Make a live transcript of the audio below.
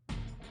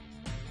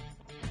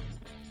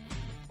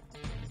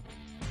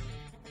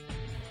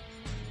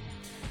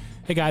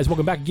Hey guys,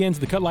 welcome back again to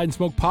the Cut Light and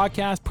Smoke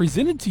podcast,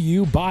 presented to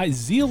you by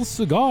Zeal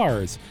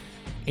Cigars.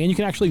 And you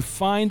can actually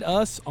find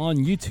us on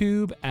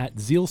YouTube at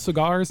Zeal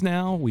Cigars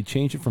now. We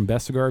changed it from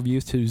Best Cigar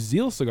Reviews to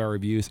Zeal Cigar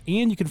Reviews.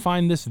 And you can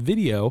find this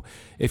video,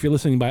 if you're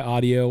listening by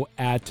audio,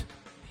 at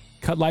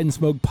Cut Light and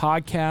Smoke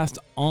podcast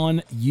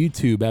on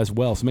YouTube as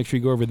well. So make sure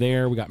you go over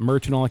there. We got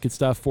merch and all that good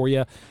stuff for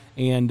you.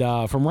 And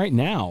from right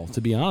now,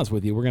 to be honest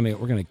with you, we're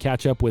gonna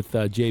catch up with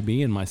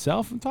JB and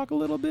myself and talk a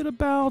little bit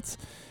about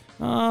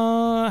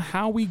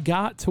how we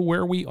got to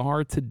where we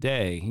are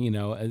today,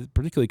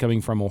 particularly coming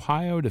from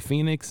Ohio to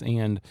Phoenix,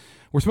 and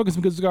we're smoking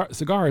some good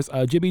cigars.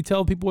 JB,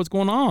 tell people what's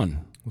going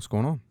on. What's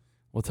going on?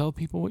 Well, tell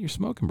people what you're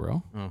smoking,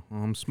 bro. Oh,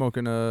 I'm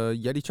smoking a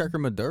Yeti Checker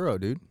Maduro,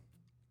 dude.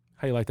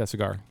 How you like that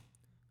cigar?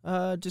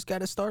 Just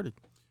got it started.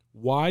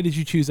 Why did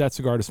you choose that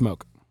cigar to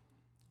smoke?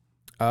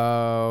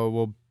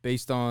 Well,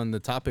 based on the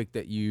topic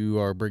that you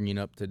are bringing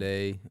up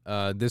today,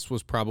 this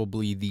was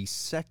probably the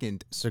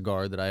second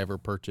cigar that I ever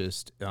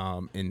purchased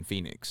in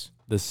Phoenix.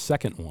 The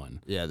second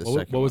one? Yeah,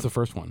 What was the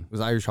first one? It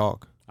was Irish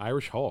Hawk.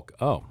 Irish Hawk.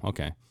 Oh,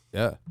 okay.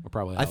 Yeah. We're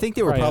probably I think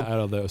they were out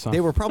of those, huh?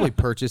 They were probably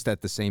purchased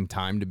at the same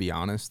time, to be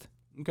honest.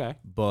 Okay.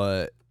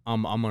 But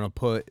I'm going to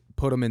put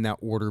them in that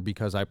order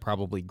because I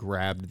probably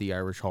grabbed the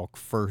Irish Hawk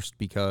first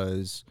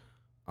because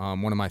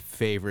one of my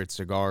favorite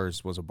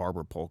cigars was a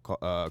barber pole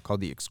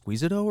called the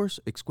Exquisitos.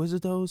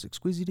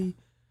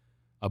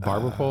 A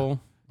barber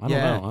pole? I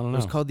don't know. It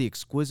was called the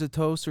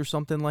Exquisitos or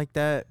something like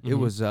that. Mm-hmm.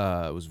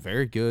 It was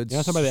very good. You're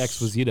not talking about the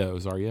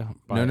Exquisitos, are you?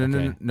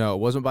 No. It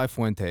wasn't by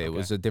Fuente. Okay. It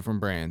was a different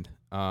brand.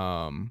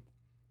 Oh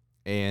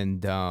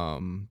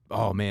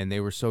man, they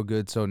were so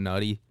good, so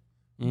nutty.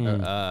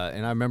 And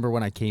I remember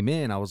when I came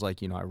in, I was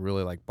like, I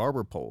really like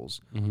barber poles.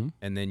 Mm-hmm.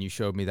 And then you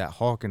showed me that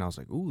Hawk, and I was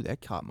like, ooh, that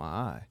caught my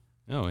eye.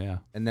 Oh, yeah.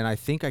 And then I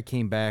think I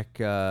came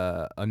back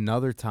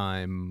another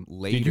time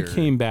later. Dude, you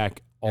came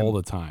back all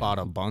the time. Bought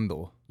a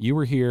bundle. You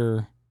were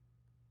here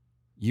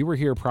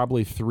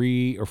probably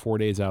 3 or 4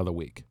 days out of the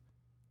week.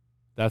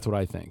 That's what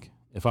I think.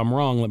 If I'm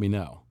wrong, let me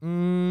know.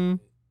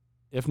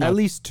 If not, at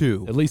least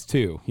 2. At least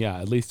 2. Yeah,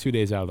 at least 2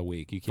 days out of the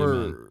week. You came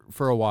in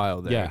for a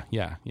while there.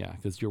 Yeah,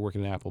 because you're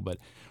working at Apple. But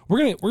we're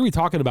gonna be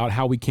talking about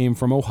how we came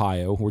from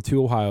Ohio. We're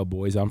 2 Ohio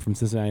boys. I'm from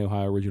Cincinnati,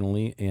 Ohio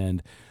originally,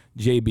 and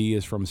JB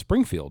is from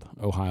Springfield,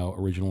 Ohio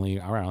originally,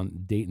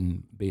 around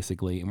Dayton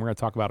basically. And we're gonna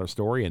talk about our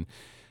story and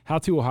how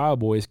 2 Ohio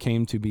boys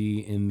came to be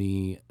in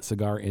the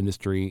cigar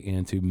industry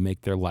and to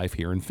make their life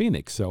here in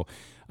Phoenix. So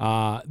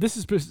this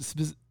is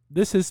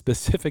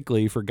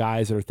specifically for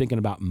guys that are thinking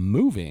about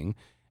moving.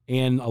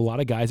 And a lot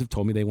of guys have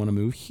told me they want to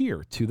move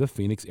here to the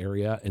Phoenix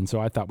area. And so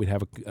I thought we'd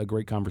have a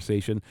great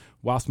conversation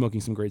while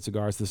smoking some great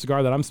cigars. The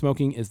cigar that I'm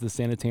smoking is the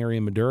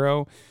Sanitarium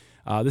Maduro.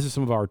 This is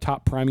some of our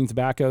top priming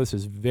tobacco. This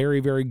is very,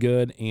 very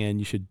good, and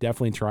you should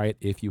definitely try it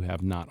if you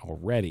have not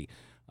already.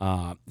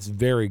 It's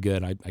very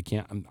good. I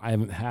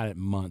haven't had it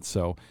in months,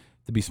 so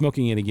to be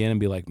smoking it again and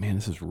be like, man,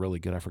 this is really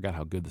good. I forgot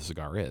how good the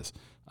cigar is.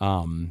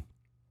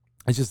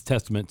 It's just a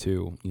testament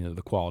to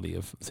the quality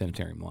of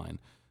Sanitarium line.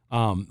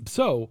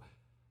 So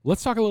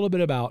let's talk a little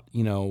bit about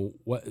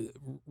where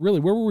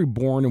were we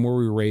born and where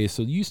were we raised.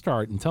 So you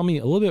start and tell me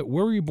a little bit,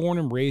 where were you born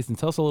and raised, and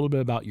tell us a little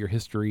bit about your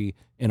history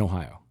in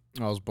Ohio.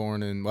 I was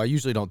born in, I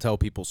usually don't tell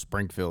people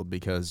Springfield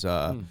because,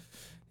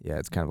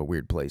 it's kind of a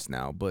weird place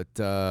now. But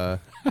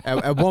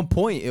at one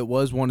point, it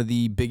was one of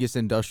the biggest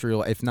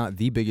industrial, if not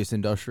the biggest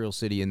industrial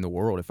city in the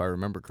world, if I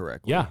remember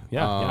correctly. Yeah.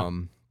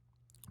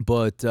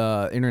 But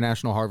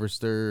International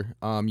Harvester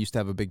used to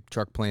have a big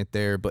truck plant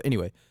there. But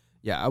anyway,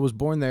 I was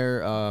born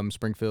there,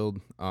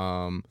 Springfield.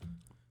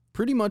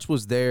 Pretty much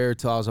was there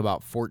till I was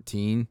about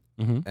 14.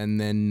 Mm-hmm.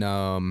 And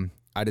then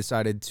I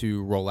decided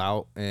to roll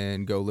out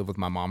and go live with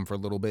my mom for a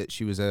little bit.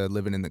 She was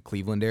living in the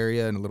Cleveland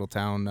area in a little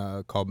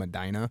town called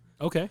Medina.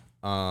 Okay.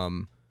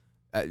 Where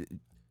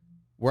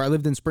I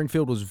lived in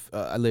Springfield was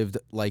I lived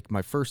like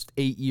my first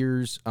 8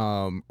 years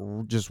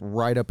just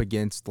right up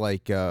against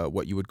like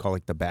what you would call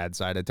like the bad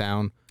side of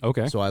town.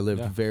 Okay. So I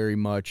lived very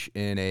much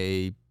in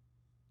a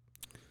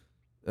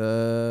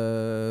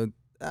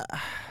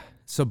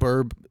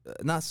suburb,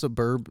 not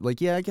suburb,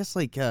 like I guess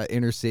like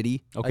inner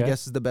city. Okay. I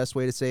guess is the best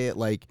way to say it.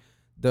 Like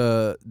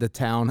the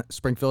town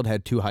Springfield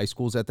had 2 high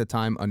schools at the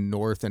time, a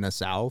north and a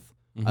south.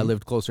 Mm-hmm. I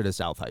lived closer to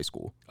South High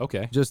School.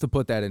 Okay, just to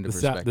put that into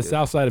perspective. The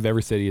south side of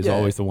every city is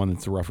always the one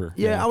that's rougher.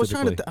 Yeah, I was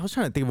trying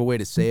to think of a way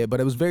to say it, but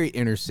it was very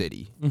inner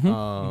city.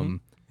 Mm-hmm.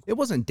 It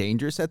wasn't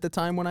dangerous at the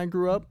time when I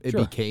grew up. It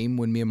became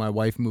when me and my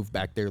wife moved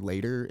back there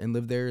later and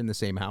lived there in the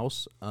same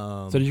house.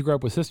 So did you grow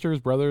up with sisters,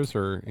 brothers,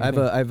 or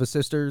anything? I have a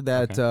sister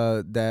that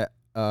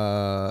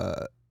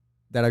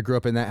I grew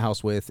up in that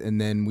house with, and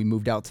then we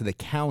moved out to the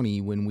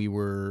county when we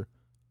were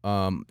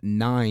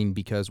 9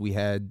 because we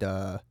had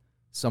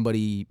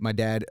somebody. My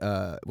dad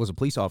was a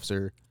police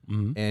officer,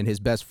 and his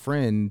best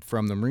friend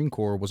from the Marine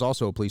Corps was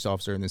also a police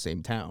officer in the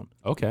same town.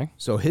 Okay.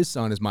 So his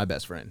son is my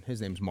best friend. His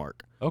name's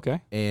Mark.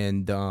 Okay.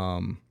 And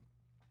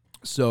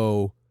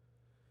so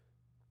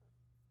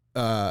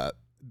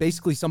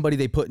basically somebody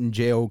they put in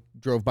jail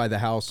drove by the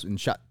house and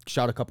shot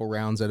a couple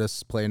rounds at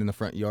us playing in the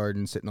front yard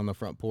and sitting on the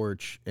front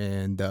porch.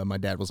 And my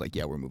dad was like,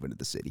 "Yeah, we're moving to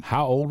the city."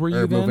 How old were you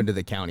Or then? moving to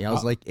the county. I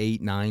was like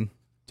 8, 9.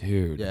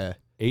 Dude. Yeah.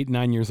 8,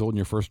 9 years old in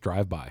your first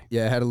drive-by.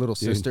 Yeah, I had a little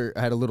sister.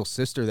 I had a little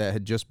sister that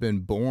had just been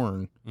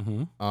born.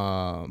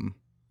 Mm-hmm.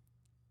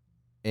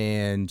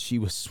 And she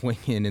was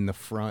swinging in the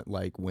front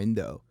like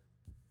window.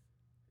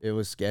 It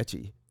was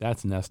sketchy.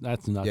 That's nuts,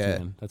 Yeah.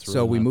 man. That's really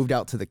So we nuts. moved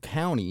out to the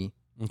county.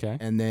 Okay.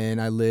 And then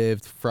I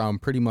lived from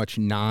pretty much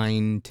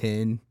 9,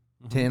 10,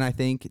 10 I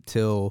think,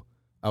 till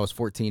I was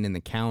 14 in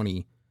the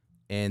county.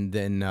 And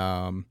then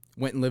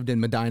went and lived in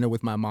Medina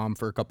with my mom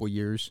for a couple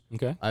years.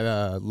 Okay. I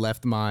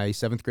left my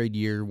 7th grade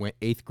year, went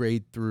 8th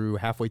grade through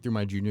halfway through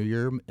my junior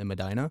year in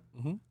Medina.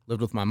 Mm-hmm.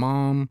 Lived with my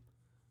mom.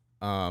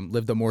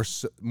 Lived a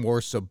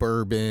more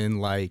suburban,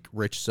 like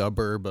rich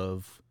suburb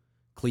of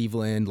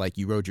Cleveland. Like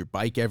you rode your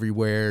bike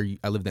everywhere.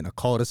 I lived in a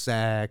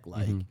cul-de-sac.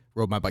 Like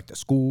rode my bike to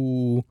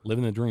school.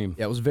 Living the dream.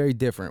 Yeah, it was very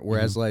different.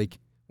 Whereas like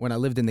when I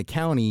lived in the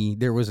county,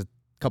 there was a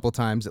couple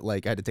times that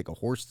like I had to take a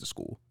horse to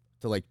school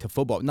to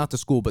football, not to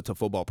school, but to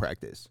football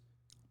practice.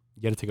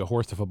 You had to take a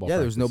horse to football. Yeah,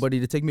 there practice. was nobody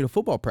to take me to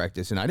football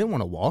practice, and I didn't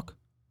want to walk.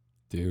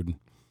 Dude.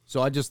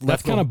 So I just That's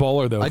left. kind of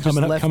baller though. I just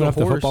Coming left up the to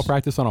football horse.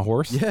 practice on a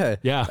horse. Yeah,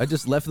 Yeah. I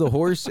just left the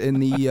horse in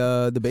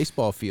the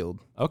baseball field.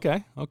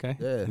 Okay. Yeah.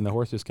 And the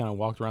horse just kind of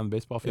walked around the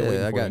baseball field. Yeah,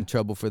 waiting I for got you. in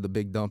trouble for the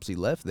big dumps he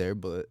left there,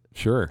 but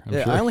Sure. I'm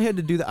yeah, sure. I only had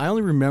to do that. I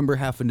only remember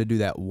having to do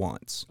that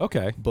once.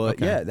 Okay. But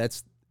okay. yeah,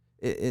 that's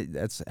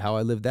that's how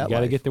I lived that You got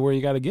to life. get to where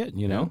you got to get,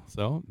 you know? Yeah.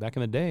 So back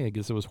in the day, I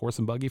guess it was horse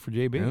and buggy for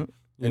JB. Yeah. You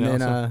And know,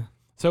 then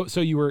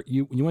so you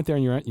went there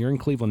and you're in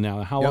Cleveland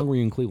now. How Yep. long were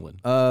you in Cleveland?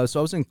 so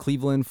I was in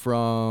Cleveland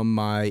from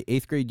my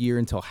 8th grade year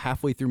until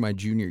halfway through my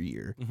junior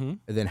year. Mm-hmm.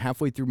 And then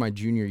halfway through my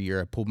junior year,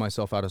 I pulled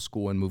myself out of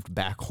school and moved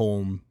back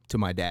home to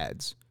my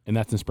dad's. And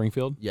that's in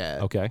Springfield? Yeah.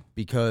 Okay.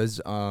 Because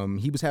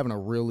he was having a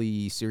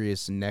really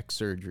serious neck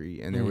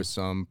surgery, and there was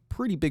some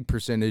pretty big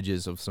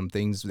percentages of some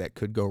things that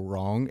could go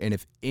wrong. And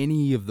if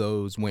any of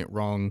those went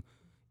wrong,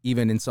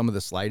 even in some of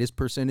the slightest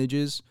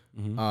percentages,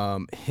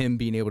 him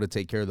being able to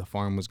take care of the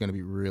farm was going to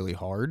be really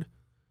hard.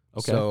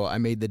 Okay. So I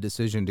made the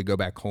decision to go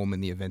back home in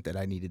the event that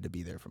I needed to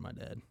be there for my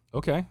dad.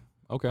 Okay.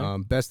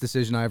 Best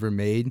decision I ever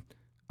made.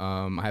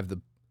 I have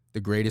the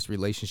greatest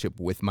relationship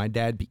with my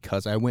dad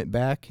because I went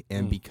back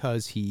and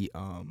because he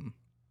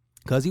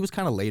was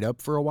kind of laid up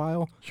for a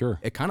while. Sure.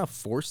 It kind of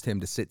forced him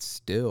to sit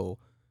still,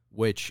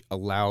 which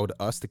allowed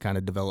us to kind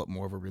of develop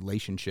more of a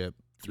relationship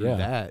through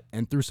that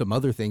and through some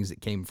other things that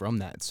came from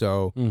that.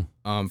 So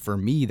for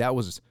me, that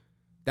was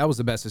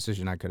the best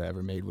decision I could have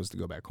ever made, was to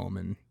go back home.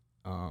 And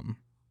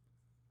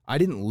I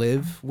didn't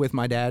live with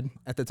my dad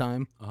at the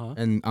time,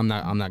 and I'm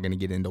not going to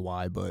get into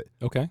why, but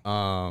Okay.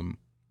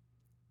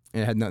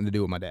 it had nothing to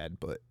do with my dad.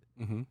 But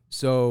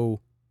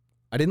so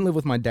I didn't live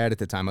with my dad at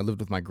the time. I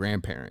lived with my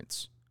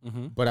grandparents.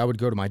 But I would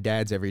go to my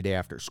dad's every day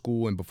after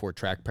school and before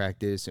track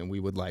practice, and we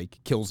would like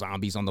kill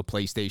zombies on the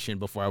PlayStation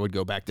before I would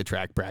go back to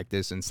track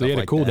practice and So stuff you had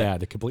like a cool that. dad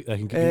that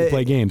can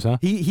play games, huh?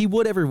 He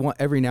would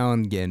every now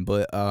and again,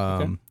 but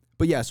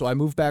but yeah. So I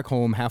moved back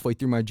home halfway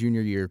through my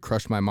junior year,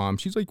 crushed my mom.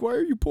 She's like, "Why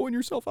are you pulling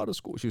yourself out of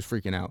school?" She was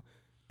freaking out,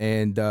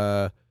 and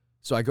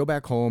so I go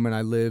back home and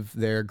I live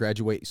there,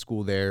 graduate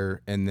school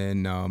there, and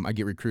then I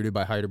get recruited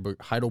by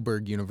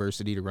Heidelberg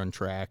University to run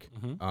track.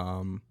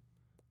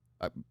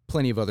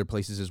 Plenty of other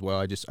places as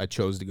well. I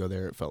chose to go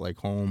there. It felt like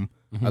home.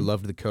 I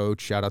loved the coach.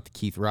 Shout out to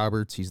Keith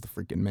Roberts. He's the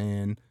freaking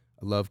man.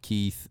 I love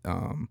Keith.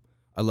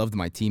 I loved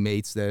my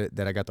teammates that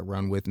I got to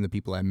run with and the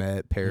people I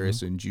met,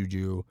 Paris and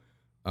Juju.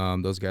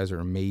 Those guys are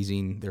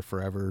amazing. They're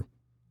forever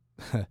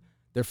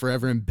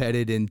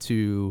embedded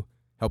into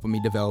helping me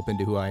develop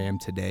into who I am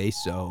today.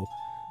 So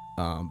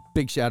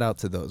big shout out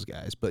to those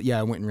guys. But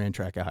yeah, I went and ran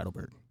track at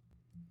Heidelberg.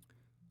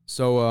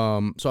 So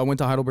I went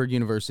to Heidelberg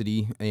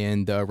University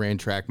and ran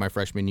track my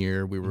freshman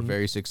year. We were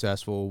very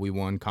successful. We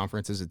won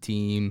conference as a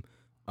team.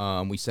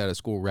 We set a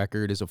school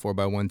record as a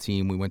 4x1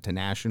 team. We went to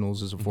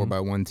nationals as a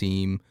 4x1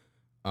 team.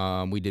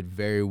 We did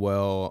very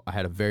well. I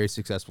had a very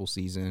successful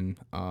season.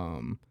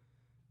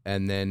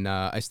 And then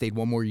I stayed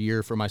one more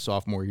year for my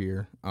sophomore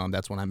year.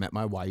 That's when I met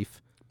my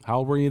wife. How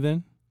old were you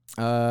then?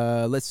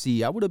 Let's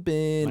see. I would have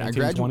been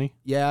 19, 20?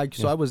 Yeah,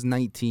 so I was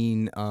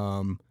 19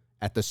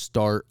 at the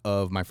start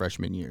of my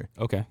freshman year.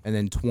 Okay. And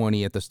then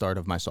 20 at the start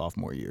of my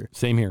sophomore year.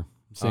 Same here.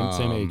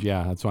 Same age.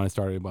 Yeah, that's when I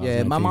started. When I was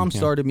 19, my mom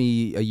started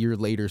me a year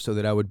later so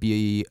that I would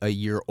be a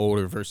year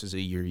older versus a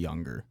year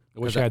younger. I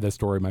wish I had that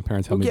story. My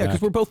parents held me Yeah, back.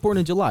 because we're both born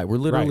in July. We're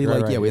literally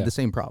Right, we yeah. had the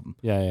same problem.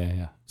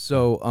 Yeah.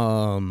 So,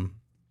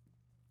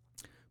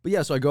 but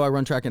yeah, so I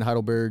run track in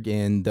Heidelberg,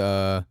 and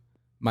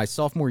my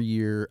sophomore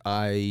year,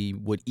 I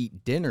would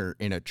eat dinner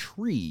in a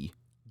tree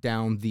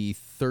down the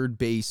third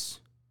base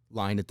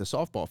line at the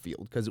softball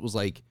field because it was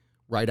like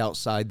right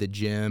outside the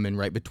gym and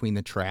right between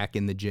the track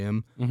and the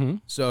gym.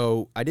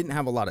 So I didn't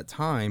have a lot of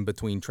time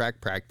between track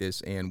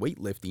practice and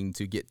weightlifting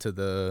to get to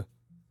the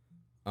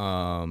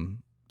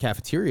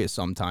cafeteria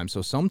sometimes.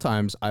 So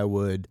sometimes I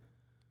would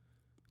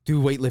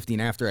do weightlifting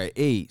after I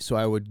ate. So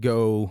I would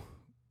go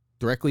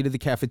directly to the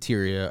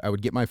cafeteria. I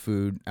would get my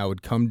food. I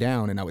would come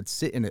down and I would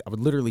sit in it. I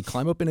would literally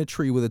climb up in a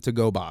tree with a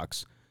to-go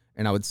box,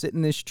 and I would sit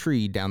in this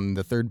tree down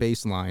the third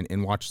baseline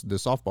and watch the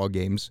softball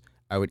games.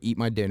 I would eat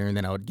my dinner, and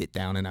then I would get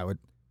down and I would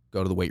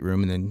go to the weight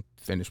room and then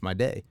finish my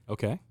day.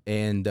 Okay.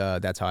 And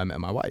that's how I met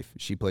my wife.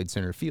 She played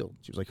center field.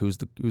 She was like, "Who's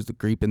the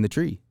creep in the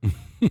tree?"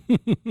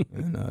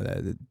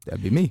 And,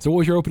 that'd be me. So what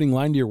was your opening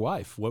line to your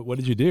wife? What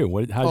did you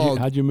do?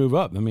 How'd you move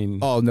up? I mean,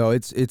 oh no,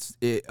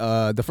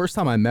 the first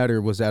time I met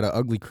her was at an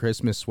ugly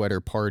Christmas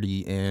sweater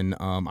party, and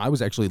I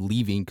was actually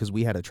leaving because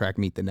we had a track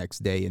meet the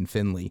next day in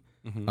Findlay,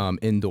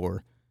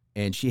 indoor,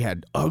 and she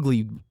had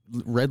ugly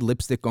red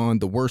lipstick on,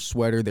 the worst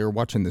sweater. They were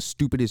watching the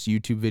stupidest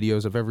YouTube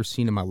videos I've ever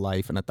seen in my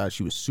life, and I thought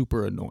she was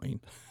super annoying.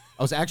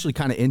 I was actually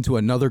kind of into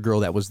another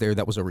girl that was there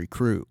that was a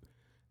recruit,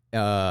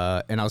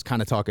 and I was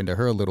kind of talking to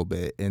her a little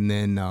bit, and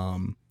then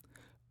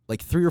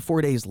like 3 or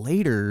 4 days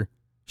later,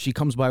 she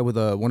comes by with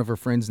one of her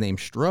friends named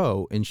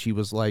Stro, and she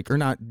was like, or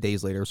not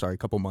days later, sorry, a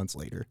couple months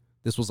later.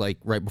 This was like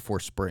right before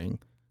spring,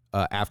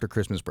 after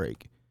Christmas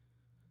break,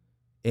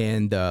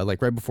 and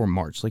like right before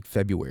March, like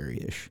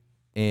February-ish.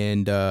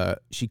 And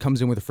she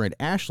comes in with a friend,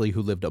 Ashley,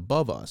 who lived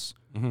above us.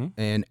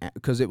 And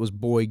because it was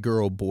boy,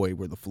 girl, boy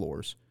were the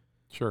floors.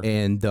 Sure.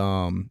 And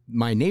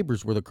my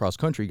neighbors were the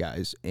cross-country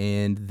guys,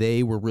 and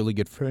they were really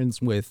good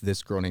friends with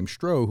this girl named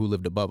Stro who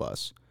lived above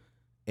us.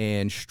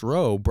 And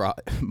Stro brought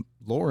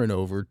Lauren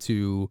over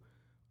to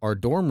our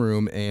dorm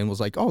room and was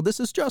like, "Oh, this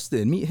is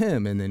Justin, meet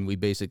him." And then we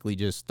basically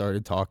just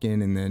started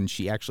talking, and then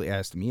she actually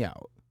asked me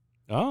out.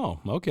 Oh,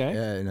 okay.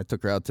 Yeah, and I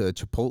took her out to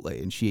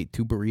Chipotle, and she ate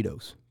 2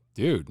 burritos.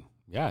 Dude.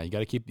 Yeah, you got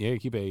to keep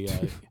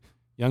a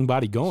young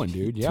body going,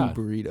 dude. Yeah, 2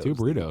 burritos. 2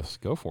 burritos.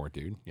 Go for it,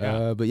 dude.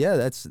 Yeah. But yeah,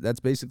 that's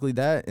basically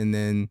that. And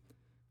then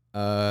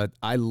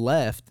I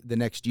left the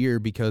next year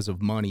because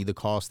of money, the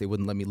cost. They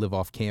wouldn't let me live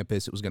off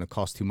campus. It was going to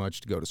cost too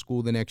much to go to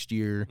school the next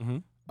year.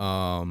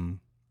 Even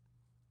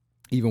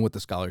with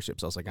the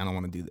scholarships, I was like, I don't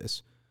want to do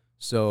this.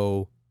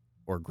 So,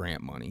 or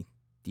grant money.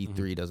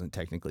 D3 doesn't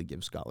technically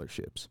give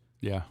scholarships.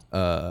 Yeah.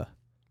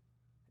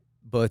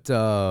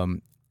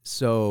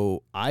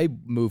 So I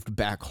moved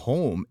back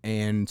home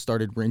and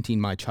started renting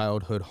my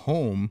childhood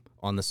home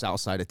on the south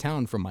side of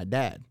town from my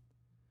dad.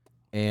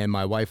 And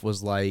my wife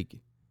was like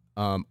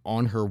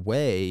on her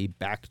way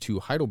back to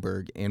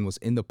Heidelberg and was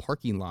in the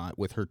parking lot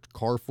with her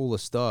car full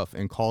of stuff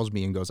and calls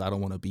me and goes, "I don't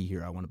want to be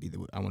here. I want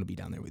to be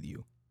down there with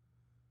you."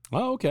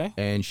 Oh, okay.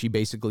 And she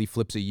basically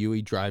flips a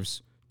U.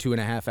 Drives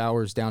 2.5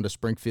 hours down to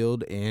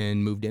Springfield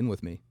and moved in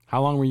with me.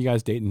 How long were you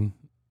guys dating?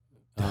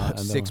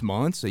 6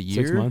 months, a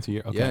year. 6 months, a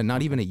year. Okay. Yeah,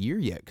 not even a year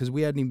yet, because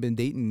we hadn't even been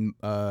dating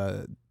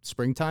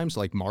springtime, so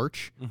like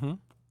March,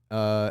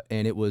 and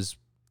it was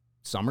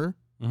summer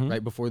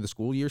right before the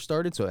school year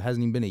started, so it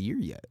hasn't even been a year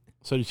yet.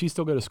 So did she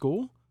still go to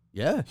school?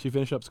 Yeah, she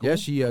finished up school. Yeah,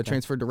 she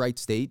transferred to Wright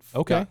State.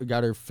 Okay,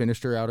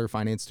 finished her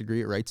finance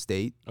degree at Wright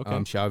State.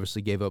 Okay, she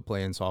obviously gave up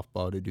playing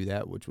softball to do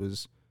that, which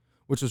was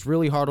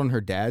really hard on her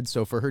dad.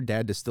 So for her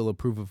dad to still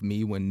approve of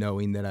me when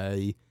knowing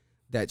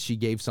that she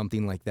gave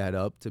something like that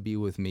up to be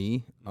with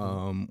me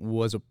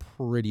was a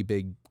pretty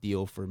big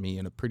deal for me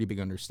and a pretty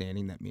big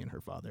understanding that me and her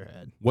father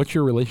had. What's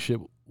your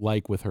relationship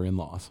like with her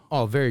in-laws?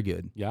 Oh, very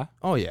good. Yeah?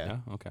 Oh,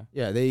 yeah. Okay.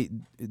 Yeah,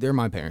 they're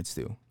my parents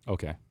too.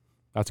 Okay.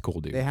 That's cool,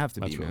 dude. They have to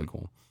That's be, really man.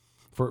 cool.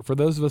 For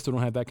those of us that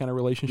don't have that kind of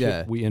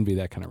relationship, we envy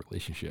that kind of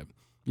relationship.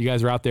 You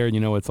guys are out there and you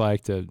know what it's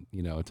like to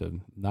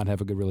not have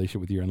a good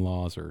relationship with your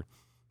in-laws or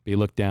be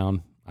looked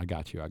down. I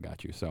got you.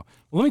 So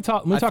let me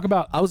talk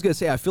about. I was gonna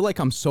say I feel like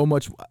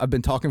I've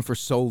been talking for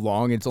so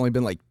long. It's only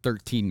been like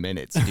 13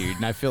 minutes, dude,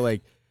 and I feel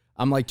like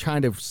I'm like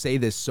trying to say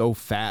this so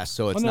fast,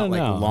 so it's not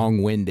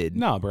long-winded.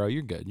 No, bro,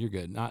 you're good. You're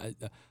good.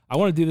 I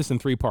want to do this in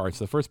 3 parts.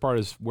 The first part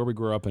is where we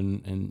grew up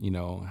and you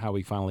know how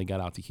we finally got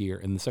out to here,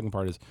 and the second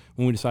part is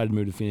when we decided to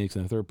move to Phoenix,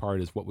 and the third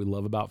part is what we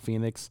love about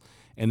Phoenix,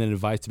 and then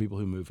advice to people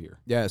who move here.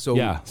 Yeah. So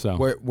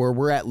where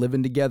we're at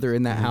living together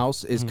in that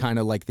house is kind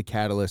of like the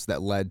catalyst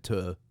that led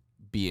to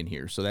being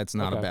here, so that's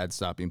not a bad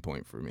stopping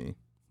point for me.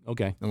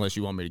 Okay. Unless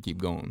you want me to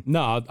keep going.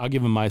 No, I'll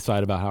give them my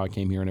side about how I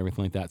came here and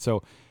everything like that.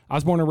 So I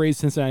was born and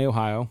raised in Cincinnati,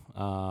 Ohio.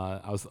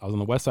 I was on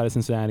the west side of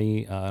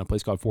Cincinnati, a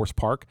place called Forest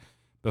Park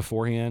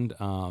beforehand.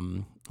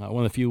 One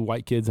of the few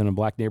white kids in a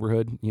black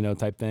neighborhood,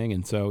 type thing.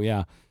 And so,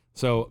 yeah.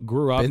 So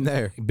grew up. Been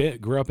there.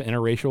 Grew up in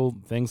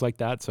interracial things like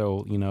that.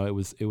 So,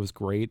 it was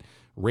great.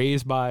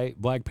 Raised by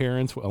black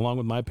parents along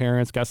with my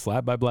parents, got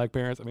slapped by black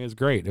parents. I mean, it was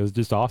great. It was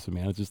just awesome,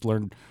 man. I just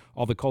learned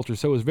all the culture.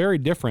 So it was very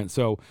different.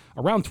 So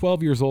around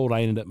 12 years old,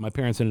 my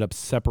parents ended up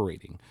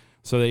separating.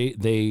 So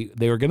they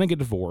were going to get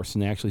divorced,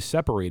 and they actually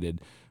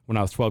separated when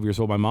I was 12 years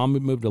old. My mom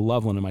moved to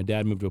Loveland, and my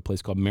dad moved to a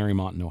place called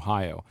Marymount in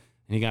Ohio.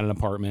 And he got an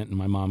apartment, and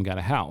my mom got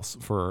a house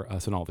for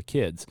us and all the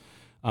kids.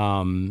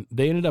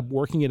 They ended up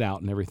working it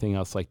out and everything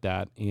else like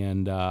that.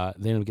 And they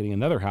ended up getting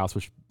another house,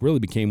 which really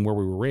became where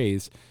we were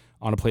raised,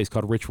 on a place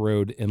called Rich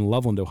Road in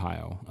Loveland,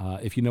 Ohio.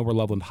 If you know where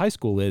Loveland High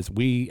School is,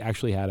 we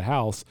actually had a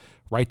house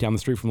right down the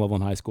street from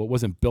Loveland High School. It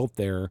wasn't built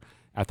there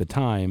at the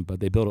time, but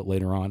they built it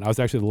later on. I was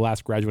actually the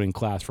last graduating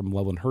class from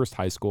Loveland Hurst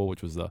High School,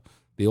 which was the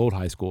the old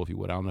high school, if you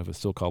would. I don't know if it's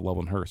still called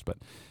Loveland Hurst, but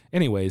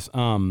anyways,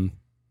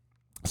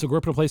 so grew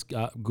up in a place,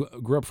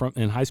 grew up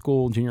in high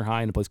school, junior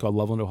high in a place called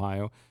Loveland,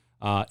 Ohio.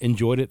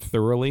 Enjoyed it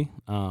thoroughly.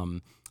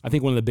 I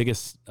think one of the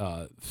biggest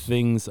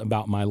things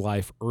about my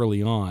life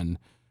early on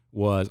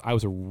was I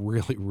was a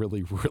really,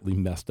 really, really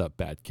messed up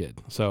bad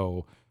kid.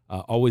 So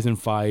always in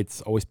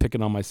fights, always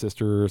picking on my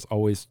sisters,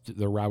 always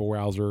the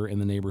rabble-rouser in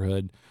the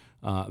neighborhood,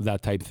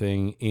 that type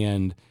thing.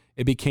 And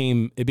it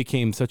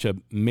became such a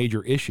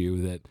major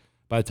issue that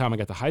by the time I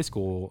got to high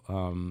school,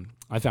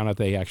 I found out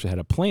they actually had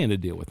a plan to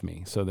deal with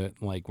me, so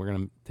that like we're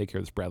gonna take care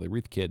of this Bradley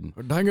Reith kid.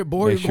 And dang it,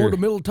 boy, you're going to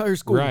military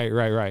school.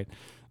 Right.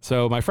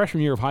 So my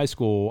freshman year of high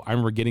school, I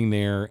remember getting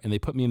there, and they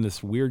put me in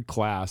this weird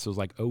class. It was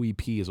like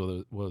OEP is what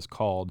it was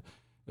called.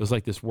 It was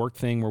like this work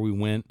thing where we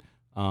went.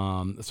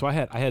 So I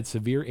had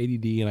severe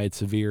ADD and I had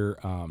severe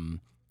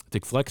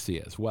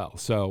dyslexia as well.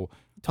 So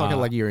talking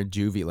like you're in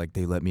juvie, like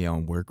they let me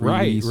on work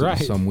right, release. right.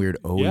 Some weird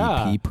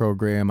OEP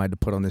program. I had to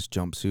put on this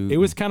jumpsuit. It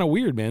was kind of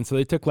weird, man. So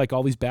they took like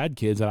all these bad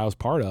kids that I was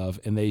part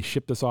of, and they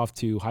shipped us off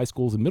to high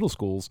schools and middle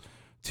schools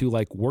to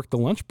like work the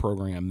lunch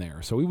program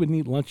there. So we wouldn't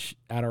eat lunch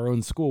at our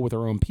own school with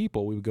our own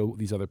people. We would go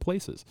these other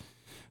places.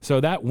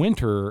 So that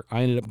winter,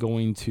 I ended up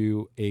going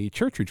to a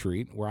church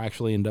retreat where I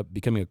actually ended up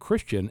becoming a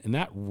Christian, and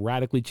that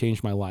radically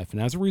changed my life.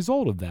 And as a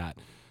result of that,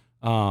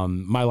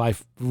 my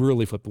life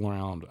really flipped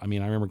around. I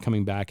mean, I remember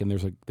coming back, and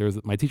there's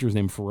my teacher was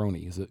named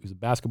Ferroni. He's a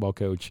basketball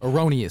coach.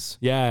 Erroneous.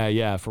 Yeah,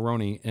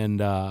 Ferroni. And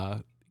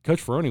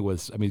Coach Ferroni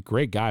was, I mean,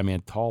 great guy,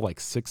 man. Tall, like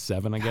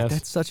 6'7", I guess.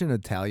 That's such an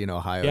Italian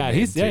Ohio yeah, name.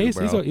 He's Italian,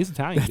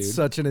 That's dude.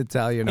 such an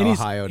Italian And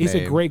Ohio he's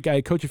name. a great guy.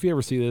 Coach, if you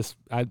ever see this,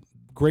 I'm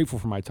grateful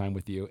for my time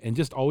with you, and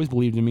just always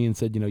believed in me and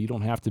said, you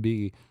don't have to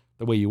be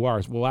the way you are.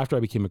 Well, after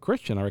I became a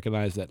Christian, I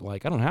recognized that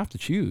like I don't have to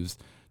choose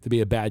to be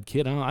a bad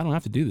kid. I don't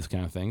have to do this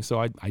kind of thing. So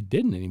I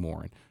didn't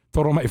anymore. And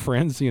told all my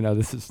friends,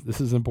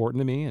 this is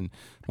important to me, and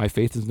my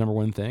faith is number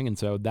one thing. And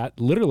so that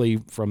literally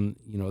from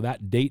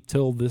that date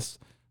till this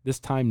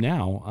time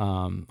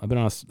now, I've been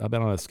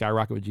on a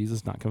skyrocket with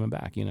Jesus, not coming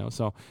back.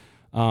 So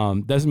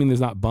doesn't mean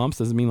there's not bumps.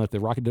 Doesn't mean like the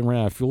rocket didn't run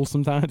out of fuel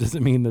sometimes.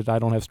 Doesn't mean that I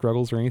don't have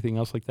struggles or anything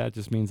else like that. It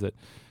just means that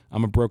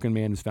I'm a broken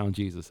man who's found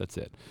Jesus. That's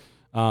it.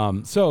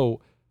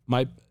 So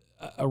my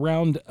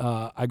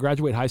I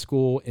graduate high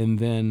school, and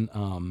then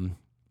I'm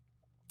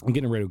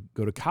getting ready to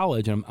go to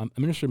college. I'm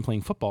interested in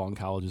playing football in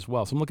college as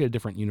well. So I'm looking at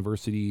different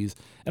universities,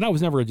 and I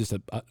was never just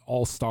an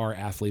all-star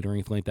athlete or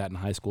anything like that in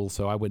high school.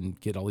 So I wouldn't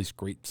get all these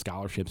great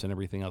scholarships and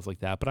everything else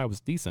like that, but I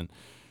was decent.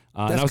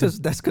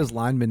 That's because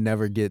linemen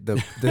never get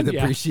the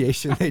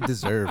appreciation they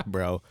deserve,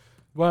 bro.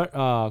 But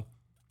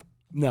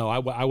no,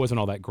 I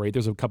wasn't all that great.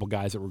 There's a couple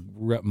guys that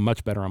were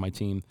much better on my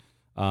team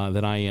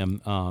than I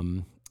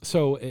am.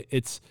 So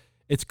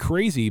it's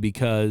crazy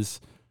because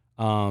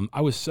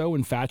I was so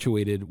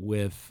infatuated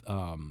with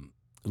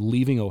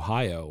leaving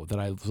Ohio that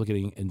I was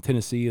looking in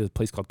Tennessee, a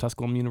place called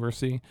Tusculum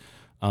University.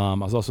 I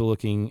was also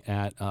looking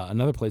at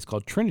another place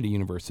called Trinity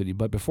University.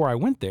 But before I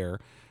went there,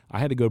 I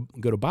had to go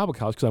to Bible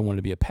college because I wanted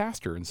to be a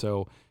pastor. And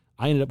so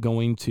I ended up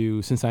going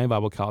to Cincinnati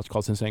Bible College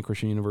called Cincinnati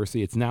Christian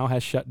University. It now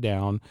has shut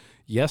down.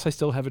 Yes, I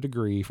still have a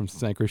degree from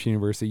Cincinnati Christian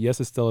University. Yes,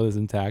 it still is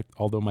intact,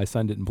 although my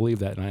son didn't believe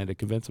that, and I had to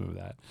convince him of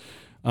that.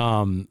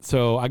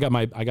 So I got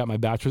my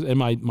bachelor's, and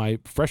my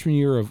freshman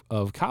year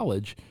of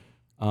college,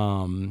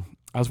 I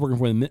was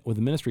working with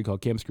a ministry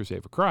called Campus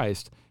Crusade for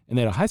Christ, and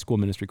they had a high school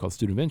ministry called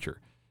Student Venture.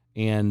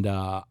 And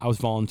I was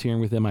volunteering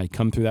with them. I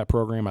come through that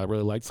program. I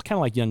really liked. It's kind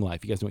of like Young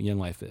Life. You guys know what Young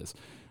Life is.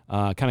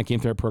 Kind of came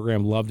through that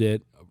program, loved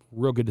it.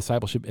 Real good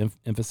discipleship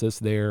emphasis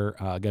there.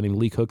 A guy named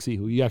Lee Cooksey,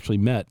 who you actually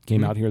met,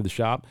 came out here to the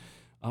shop.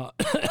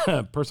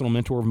 Personal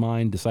mentor of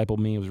mine, discipled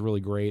me. It was really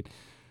great.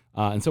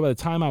 And so by the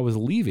time I was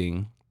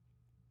leaving,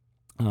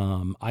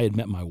 I had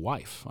met my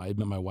wife.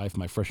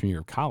 My freshman year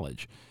of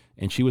college,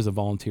 and she was a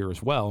volunteer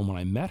as well. And when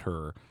I met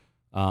her,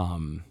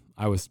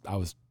 I was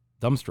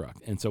dumbstruck.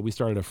 And so we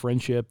started a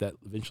friendship that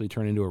eventually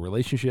turned into a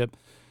relationship.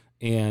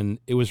 And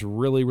it was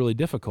really, really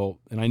difficult.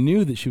 And I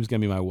knew that she was going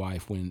to be my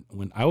wife when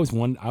I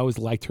always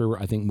liked her,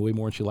 I think, way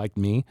more than she liked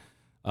me.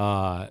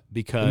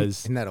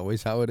 Because isn't that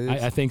always how it is?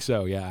 I think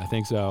so. Yeah, I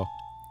think so.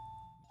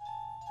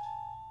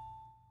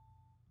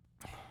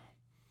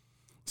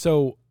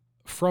 So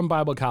from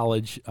Bible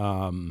college,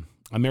 I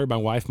married my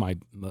wife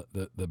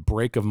the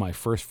break of my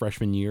first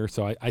freshman year.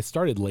 So I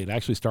started late. I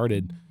actually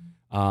started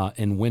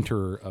in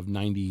winter of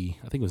 90,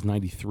 I think it was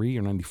 93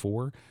 or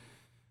 94.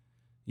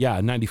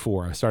 Yeah,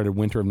 94. I started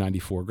winter of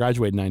 94,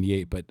 graduated in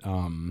 98, but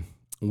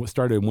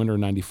started in winter of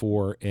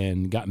 94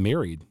 and got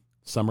married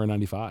summer of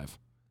 95.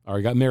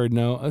 Or got married,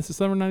 no, this is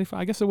summer of 95.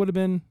 I guess it would have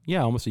been,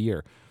 almost a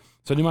year.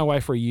 So I knew my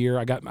wife for a year.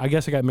 I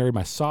guess I got married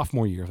my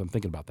sophomore year, if I'm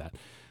thinking about that.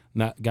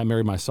 Got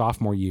married my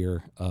sophomore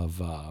year of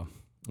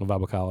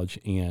Bible college,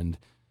 and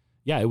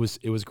yeah, it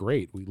was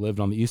great. We lived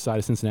on the east side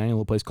of Cincinnati, in a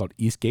little place called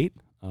Eastgate,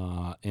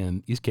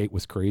 and Eastgate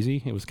was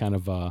crazy. It was kind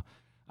of,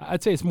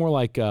 I'd say it's more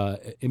like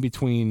in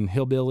between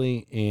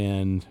hillbilly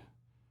and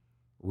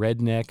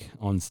redneck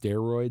on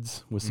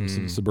steroids with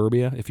some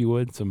suburbia, if you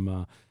would.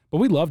 But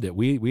we loved it.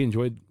 We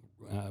enjoyed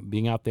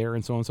being out there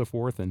and so on and so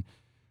forth. And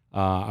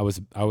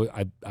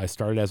I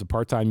started as a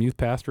part-time youth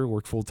pastor,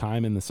 worked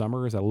full-time in the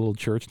summers at a little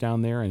church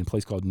down there in a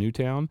place called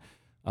Newtown.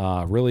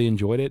 Really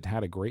enjoyed it,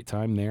 had a great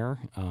time there.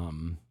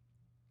 And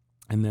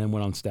then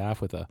went on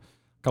staff with a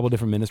couple of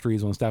different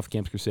ministries, on staff with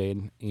Campus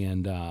Crusade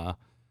and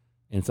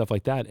stuff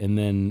like that. And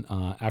then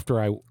after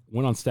I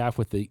went on staff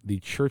with the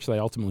church that I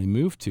ultimately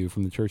moved to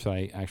from the church that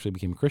I actually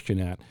became a Christian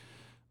at,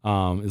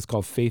 it's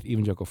called Faith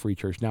Evangelical Free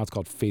Church. Now it's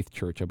called Faith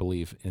Church, I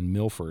believe, in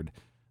Milford.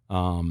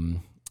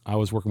 I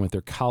was working with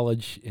their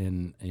college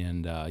and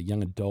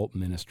young adult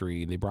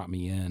ministry. They brought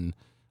me in,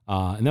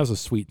 and that was a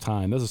sweet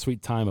time. That was a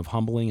sweet time of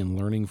humbling and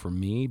learning for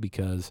me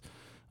because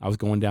I was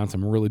going down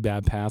some really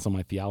bad paths on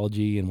my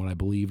theology and what I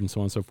believed and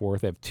so on and so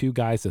forth. I have two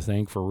guys to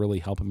thank for really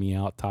helping me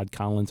out, Todd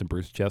Collins and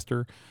Bruce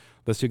Chester.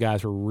 Those two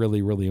guys were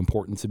really, really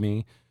important to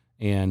me,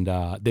 and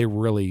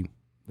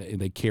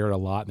they cared a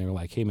lot, and they were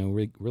like, hey, man,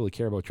 we really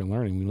care about what you're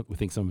learning. We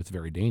think some of it's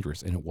very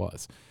dangerous, and it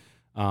was.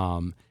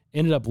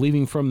 Ended up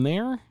leaving from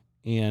there.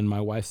 And my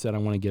wife said, I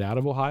want to get out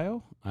of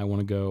Ohio. I want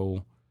to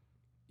go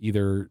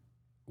either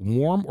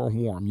warm or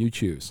warm. You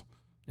choose.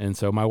 And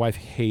so my wife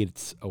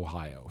hates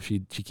Ohio.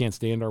 She can't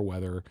stand our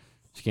weather.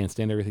 She can't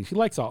stand everything. She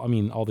likes all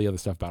the other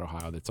stuff about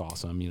Ohio that's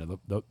awesome. You know,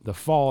 the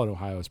fall in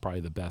Ohio is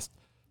probably the best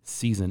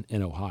season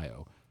in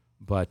Ohio.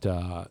 But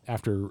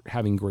after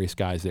having gray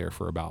skies there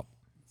for about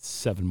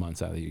 7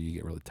 months out of the year, you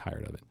get really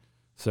tired of it.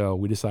 So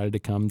we decided to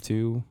come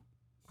to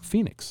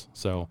Phoenix.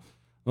 So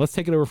let's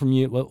take it over from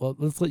you.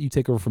 Let's let you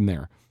take over from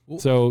there.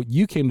 So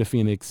you came to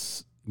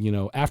Phoenix,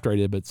 after I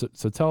did, but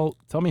so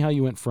tell me how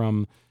you went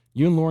from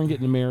you and Lauren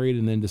getting married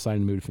and then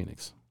deciding to move to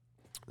Phoenix.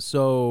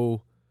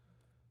 So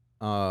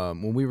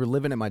when we were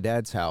living at my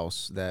dad's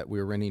house that we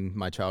were renting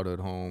my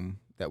childhood home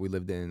that we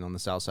lived in on the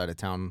south side of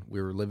town,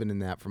 we were living in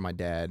that for my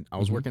dad. I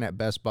was working at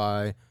Best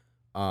Buy.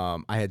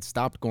 I had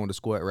stopped going to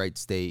school at Wright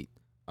State.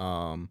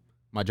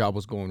 My job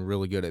was going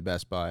really good at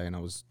Best Buy, and I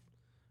was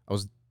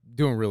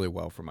doing really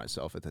well for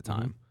myself at the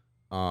time.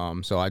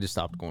 So I just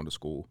stopped going to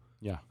school.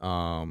 Yeah.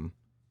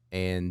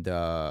 And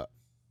I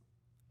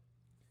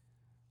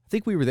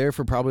think we were there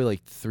for probably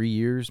like 3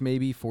 years,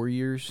 maybe 4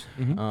 years.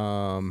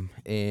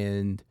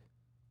 And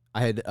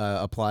I had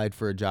applied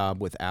for a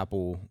job with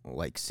Apple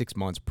like 6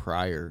 months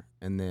prior,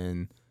 and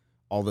then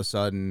all of a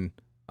sudden,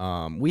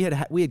 we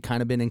had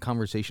kind of been in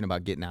conversation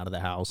about getting out of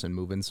the house and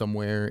moving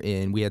somewhere,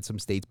 and we had some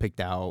states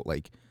picked out.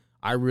 Like,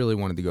 I really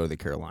wanted to go to the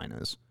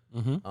Carolinas,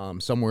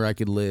 somewhere I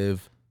could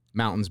live,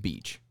 Mountains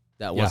Beach.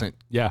 That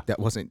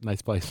wasn't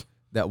nice place.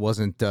 That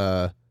wasn't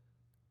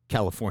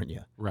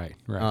California, right?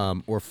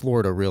 Or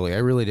Florida. Really, I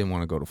really didn't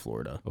want to go to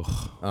Florida.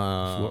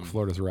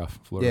 Florida's rough.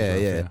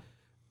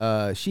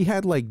 She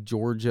had like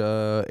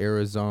Georgia,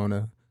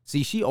 Arizona.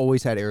 See, she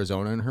always had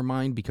Arizona in her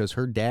mind because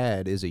her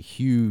dad is a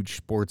huge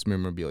sports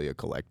memorabilia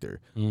collector.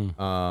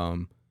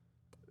 Tons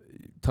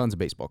of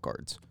baseball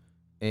cards.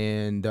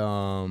 And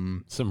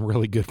some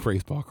really good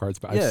baseball cards,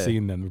 but I've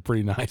seen them. They're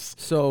pretty nice.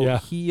 So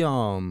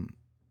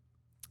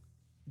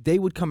they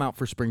would come out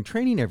for spring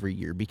training every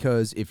year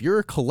because if you're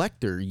a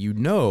collector, you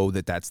know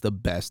that that's the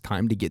best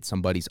time to get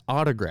somebody's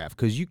autograph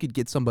because you could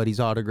get somebody's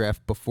autograph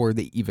before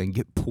they even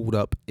get pulled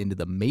up into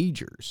the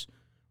majors,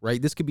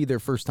 right? This could be their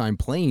first time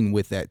playing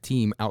with that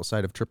team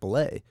outside of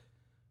AAA,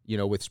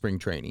 with spring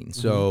training.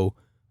 So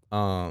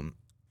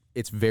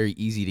it's very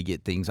easy to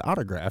get things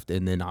autographed,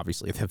 and then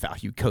obviously the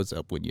value goes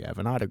up when you have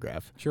an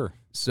autograph. Sure.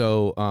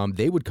 So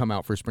they would come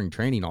out for spring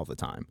training all the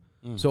time.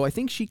 So I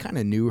think she kind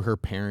of knew her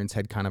parents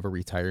had kind of a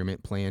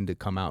retirement plan to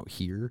come out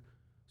here.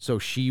 So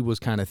she was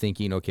kind of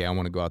thinking, okay, I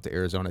want to go out to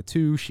Arizona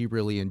too. She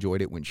really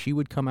enjoyed it when she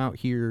would come out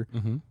here.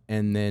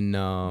 And then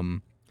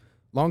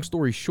long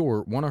story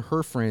short, one of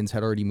her friends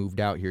had already moved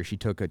out here. She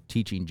took a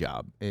teaching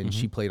job, and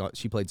she played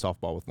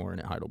softball with Lauren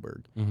at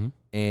Heidelberg.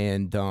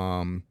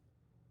 And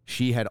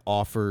she had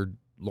offered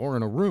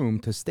Lauren a room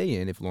to stay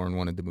in if Lauren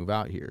wanted to move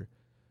out here.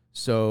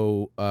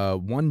 So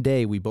one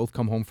day we both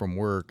come home from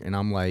work, and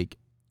I'm like,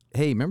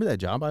 hey, remember that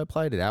job I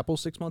applied at Apple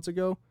 6 months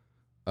ago?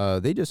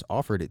 They just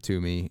offered it to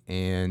me,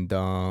 and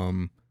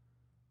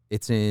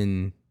it's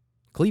in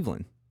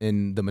Cleveland,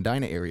 in the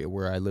Medina area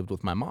where I lived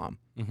with my mom.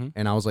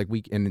 And I was like,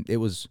 and it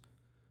was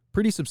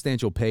pretty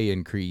substantial pay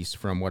increase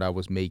from what I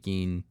was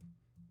making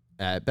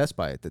at Best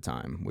Buy at the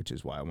time, which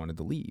is why I wanted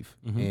to leave.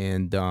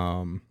 And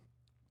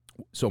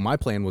so my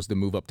plan was to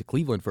move up to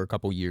Cleveland for a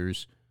couple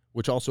years,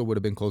 which also would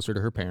have been closer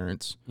to her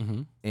parents,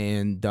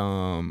 and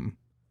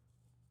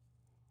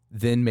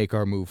then make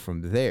our move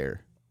from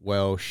there.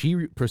 Well,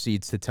 she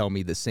proceeds to tell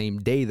me the same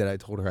day that I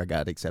told her I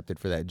got accepted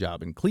for that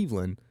job in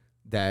Cleveland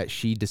that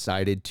she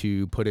decided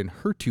to put in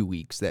her 2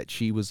 weeks, that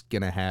she was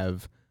going to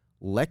have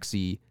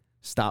Lexi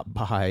stop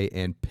by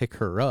and pick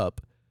her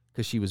up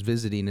because she was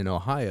visiting in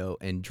Ohio,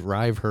 and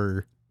drive with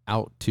her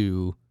out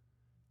to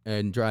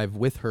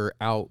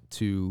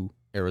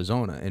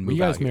Arizona and move out. Were you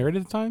guys here. married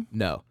at the time?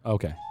 No.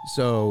 Okay.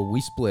 So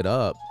we split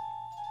up,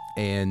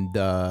 and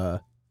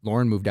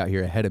Lauren moved out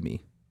here ahead of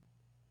me.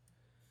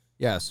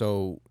 Yeah,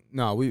 so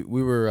no, we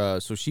were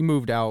so she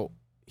moved out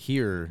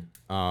here,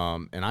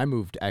 and I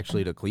moved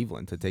actually to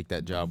Cleveland to take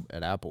that job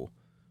at Apple.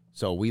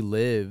 So we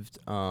lived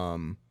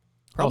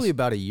Probably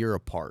about a year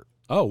apart.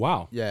 Oh,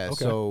 wow. Yeah.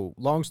 Okay. So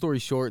long story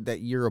short, that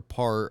year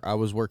apart, I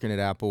was working at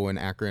Apple in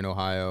Akron,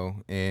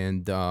 Ohio,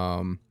 and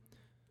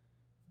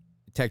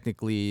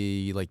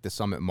technically like the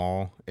Summit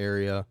Mall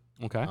area.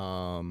 Okay.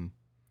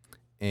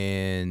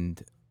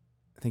 And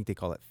I think they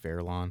call it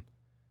Fairlawn.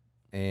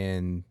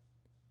 And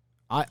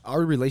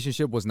our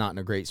relationship was not in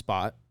a great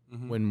spot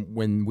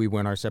when we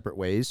went our separate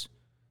ways.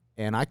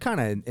 And I kind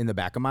of, in the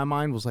back of my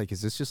mind, was like,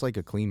 is this just like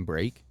a clean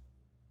break?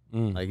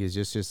 Like, is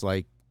this just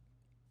like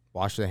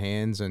wash the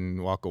hands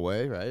and walk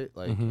away, right?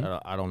 Like,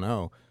 I don't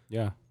know.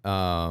 Yeah.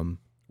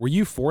 Were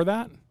you for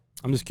that?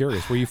 I'm just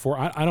curious. Were you for?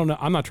 I don't know.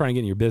 I'm not trying to get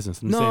in your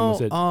business. I'm no,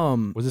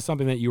 saying, was it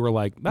something that you were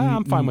like, nah,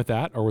 I'm fine with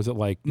that, or was it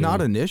like not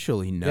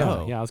initially?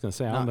 No. Yeah. I was gonna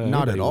say, I don't know.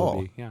 Not at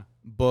all. Yeah.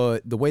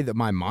 But the way that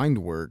my mind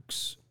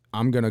works,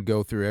 I'm gonna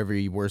go through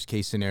every worst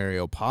case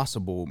scenario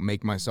possible,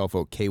 make myself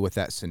okay with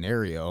that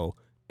scenario,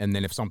 and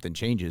then if something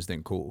changes,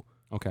 then cool.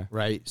 Okay.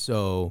 Right.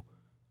 So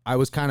I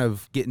was kind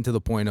of getting to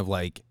the point of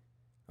like,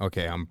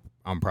 okay,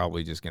 I'm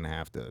probably just gonna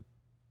have to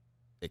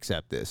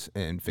accept this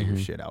and figure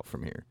shit out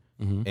from here.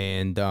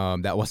 And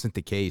that wasn't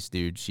the case,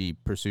 dude. She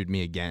pursued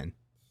me again.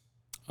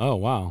 Oh,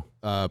 wow.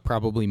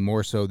 Probably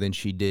more so than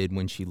she did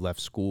when she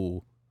left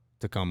school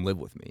to come live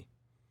with me.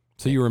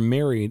 So you were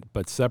married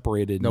but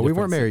separated? No, we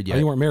weren't married yet. Oh,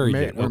 you weren't married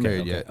yet? We're Okay,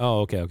 married okay. yet. Oh,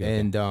 okay.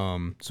 And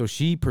so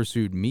she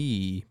pursued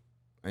me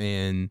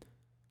and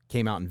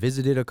came out and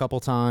visited a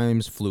couple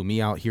times, flew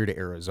me out here to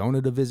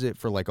Arizona to visit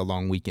for like a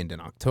long weekend in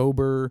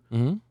October.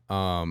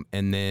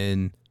 And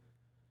then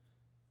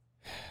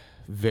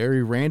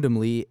very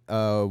randomly,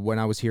 when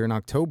I was here in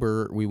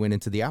October, we went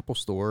into the Apple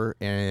store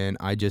and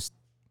I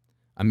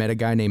met a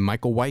guy named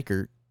Michael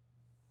Weichert.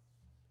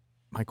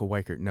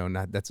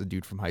 No, that's a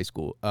dude from high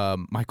school.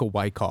 Michael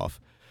Wyckoff.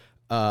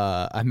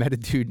 I met a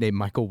dude named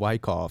Michael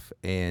Wyckoff,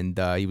 and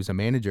he was a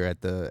manager at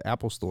the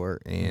Apple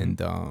store.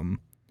 And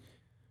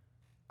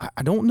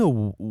I don't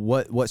know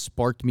what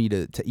sparked me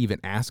to even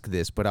ask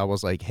this, but I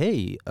was like,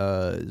 hey,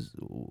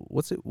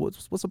 what's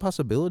the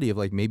possibility of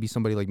like maybe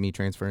somebody like me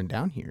transferring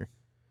down here?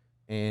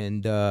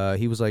 And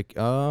he was like,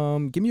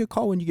 give me a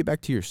call when you get back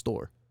to your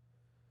store.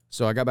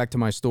 So I got back to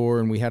my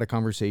store and we had a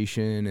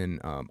conversation, and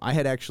I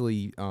had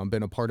actually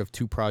been a part of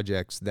two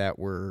projects that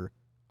were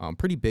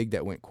pretty big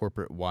that went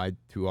corporate wide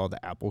through all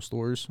the Apple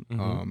stores.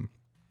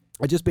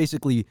 I just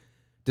basically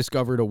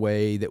discovered a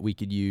way that we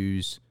could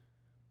use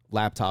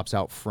laptops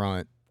out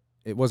front.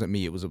 It wasn't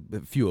me, it was a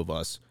few of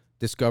us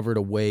discovered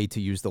a way to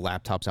use the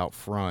laptops out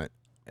front.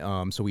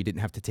 So we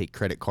didn't have to take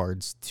credit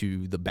cards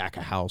to the back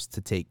of house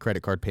to take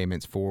credit card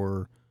payments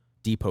for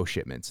depot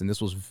shipments. And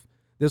this was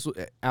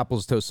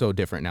Apple's so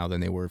different now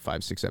than they were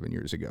 5, 6, 7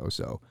 years ago.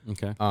 So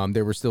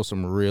there were still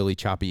some really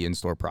choppy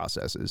in-store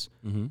processes,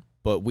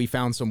 but we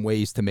found some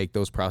ways to make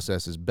those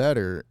processes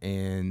better.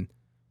 And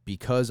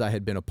because I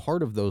had been a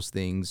part of those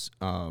things,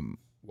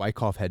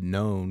 Wyckoff had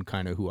known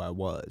kind of who I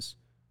was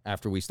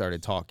after we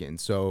started talking.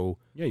 So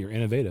yeah, you're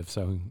innovative.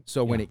 So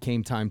when it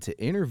came time to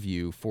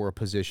interview for a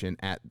position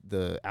at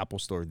the Apple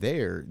store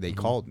there, they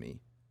called me.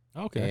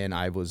 Okay. And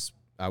I was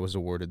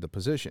awarded the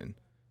position.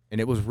 And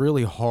it was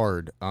really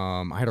hard.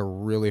 I had a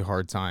really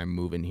hard time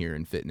moving here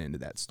and fitting into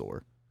that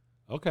store.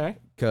 Okay.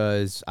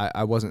 Because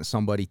I wasn't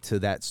somebody to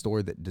that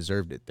store that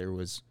deserved it. There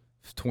was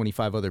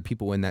 25 other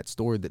people in that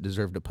store that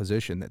deserved a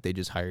position that they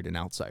just hired an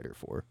outsider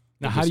for.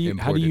 Now, how did you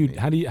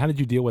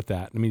deal with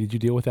that? I mean, did you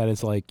deal with that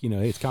as like,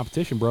 hey, it's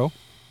competition, bro?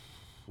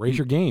 Raise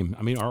your game.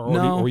 I mean,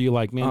 or were you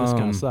like, man, this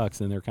kind of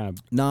sucks, and they're kind of...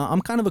 No,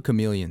 I'm kind of a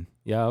chameleon.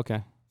 Yeah,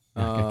 okay.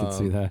 I could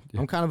see that. Yeah.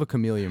 I'm kind of a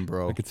chameleon,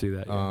 bro. I could see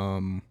that. Yeah.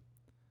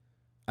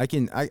 I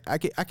can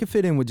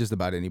fit in with just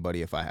about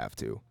anybody if I have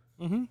to.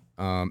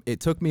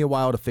 It took me a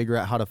while to figure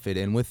out how to fit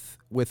in with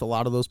a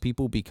lot of those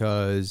people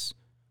because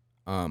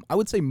I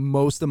would say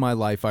most of my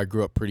life I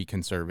grew up pretty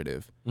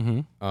conservative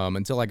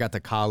until I got to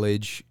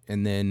college,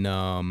 and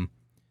then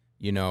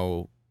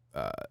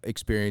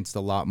experienced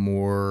a lot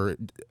more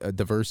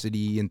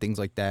diversity and things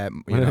like that.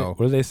 What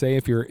do they say?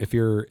 If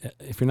you're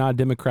not a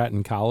Democrat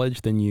in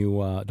college, then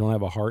you don't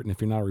have a heart, and if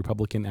you're not a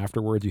Republican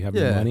afterwards, you have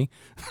no money.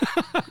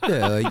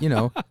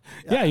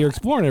 Yeah, you're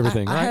exploring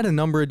everything. I had a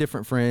number of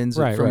different friends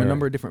from a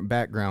number of different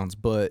backgrounds,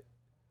 but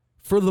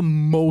for the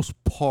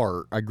most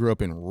part, I grew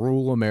up in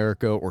rural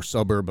America or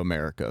suburb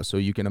America. So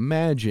you can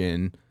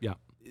imagine,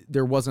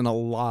 there wasn't a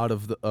lot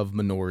of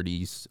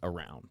minorities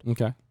around.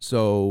 Okay.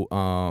 So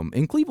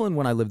in Cleveland,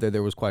 when I lived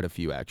there was quite a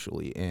few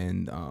actually,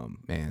 and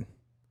man,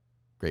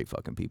 great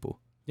fucking people.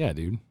 Yeah,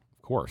 dude.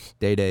 Of course.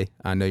 Day,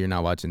 I know you're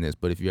not watching this,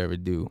 but if you ever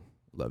do,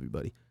 love you,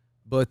 buddy.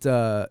 But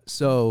I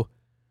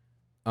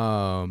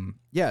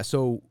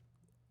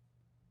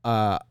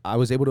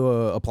was able to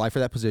apply for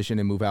that position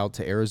and move out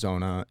to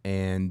Arizona,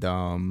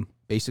 and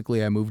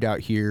basically I moved out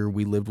here.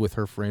 We lived with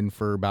her friend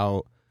for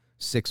about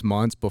 6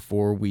 months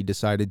before we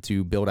decided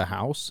to build a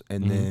house,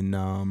 and then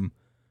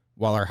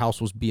while our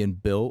house was being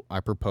built,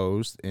 I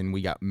proposed, and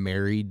we got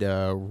married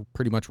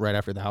pretty much right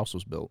after the house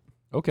was built.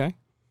 Okay.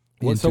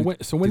 So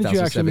when did you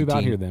actually move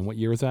out here then? What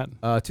year was that?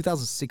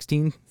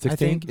 2016, I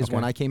think, is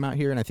when I came out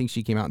here, and I think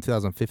she came out in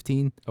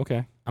 2015.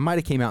 Okay. I might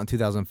have came out in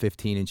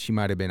 2015, and she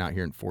might have been out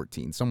here in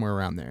 14, somewhere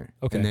around there.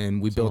 Okay. And then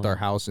we built our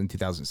house in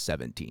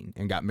 2017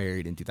 and got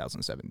married in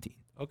 2017.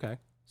 Okay.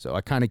 So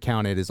I kind of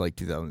count it as like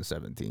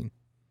 2017.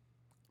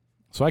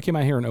 So I came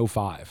out here in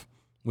 05.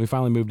 We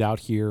finally moved out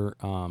here.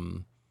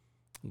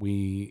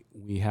 We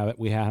had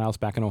a house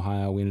back in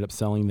Ohio. We ended up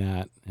selling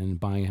that and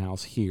buying a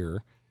house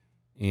here.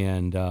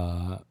 And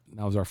that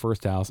was our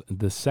first house.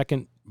 The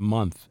second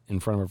month in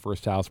front of our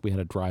first house, we had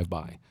a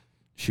drive-by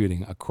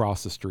shooting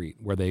across the street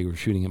where they were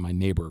shooting at my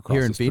neighbor across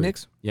Here the in street.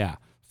 Phoenix? Yeah.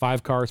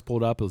 5 cars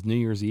pulled up. It was New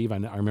Year's Eve. I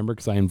remember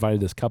because I invited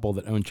this couple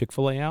that owned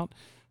Chick-fil-A out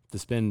to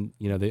spend,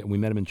 we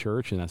met them in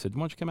church, and I said, why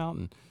don't you come out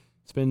and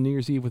spend New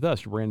Year's Eve with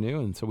us? You're brand new.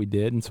 And so we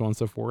did, and so on and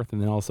so forth.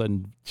 And then all of a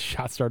sudden,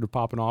 shots started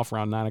popping off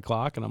around 9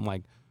 o'clock, and I'm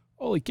like,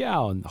 holy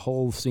cow. And the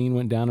whole scene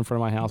went down in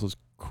front of my house. It was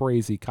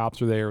crazy.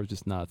 Cops were there. It was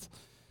just nuts.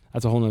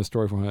 That's a whole nother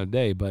story from another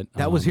day. But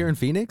that was here in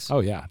Phoenix?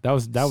 Oh, yeah.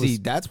 See,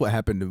 that's what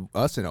happened to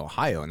us in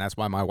Ohio, and that's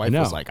why my wife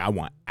was like, I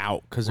want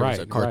out, because there was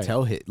a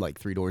cartel hit like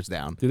 3 doors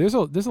down. Dude,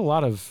 there's a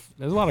lot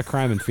of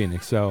crime in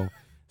Phoenix. So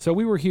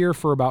we were here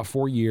for about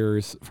 4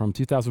 years, from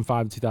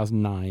 2005 to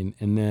 2009.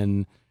 And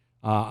then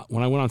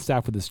when I went on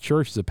staff with this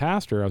church as a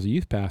pastor, I was a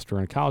youth pastor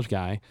and a college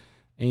guy.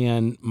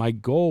 And my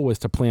goal was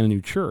to plant a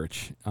new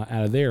church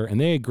out of there. And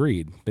they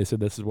agreed. They said,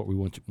 this is what we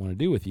want to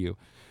do with you.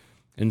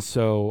 And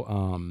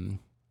so,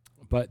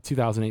 but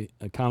 2008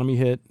 economy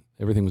hit.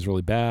 Everything was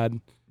really bad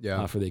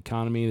for the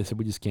economy. They said,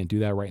 we just can't do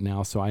that right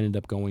now. So I ended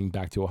up going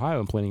back to Ohio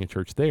and planting a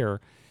church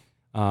there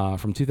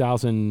from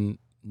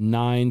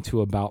 2009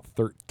 to about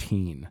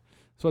 13.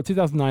 So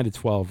 2009 to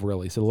 12,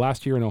 really. So the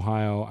last year in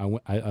Ohio,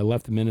 I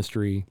left the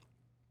ministry.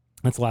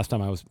 That's the last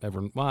time I was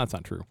ever, well, that's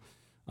not true.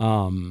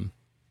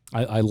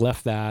 I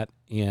left that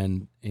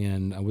and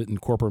I went in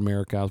corporate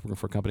America. I was working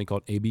for a company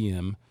called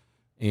ABM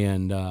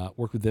and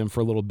worked with them for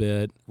a little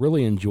bit.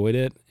 Really enjoyed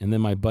it. And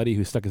then my buddy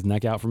who stuck his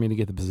neck out for me to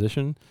get the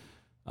position,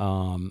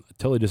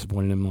 totally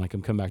disappointed him. Like,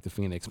 I'm coming back to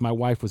Phoenix. My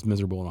wife was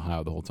miserable in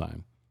Ohio the whole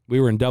time.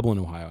 We were in Dublin,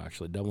 Ohio,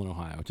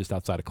 just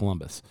outside of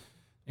Columbus.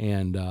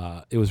 And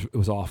it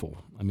was awful.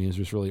 I mean, it was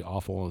just really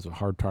awful. It was a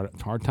hard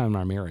time in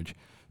our marriage.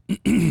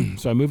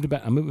 So I moved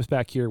us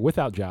back here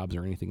without jobs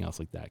or anything else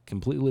like that.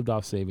 Completely lived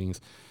off savings.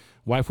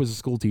 Wife was a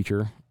school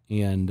teacher,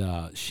 and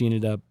she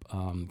ended up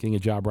getting a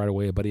job right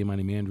away. A buddy of mine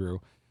named Andrew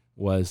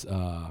was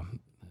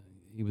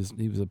he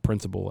was a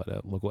principal at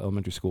a local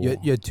elementary school.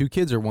 You had 2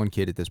 kids or 1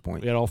 kid at this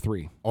point? We had all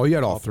 3. Oh, you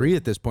had all 3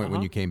 at this point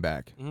when you came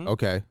back. Mm-hmm.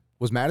 Okay.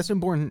 Was Madison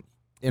born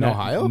in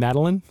Ohio?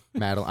 Madeline.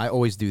 I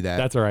always do that.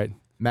 That's all right.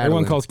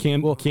 Madeline. Everyone calls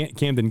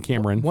Camden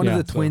Cameron. One of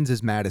the twins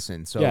is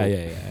Madison. So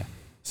yeah.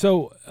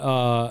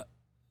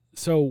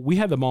 So we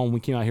had them all when we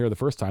came out here the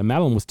first time.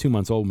 Madeline was 2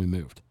 months old when we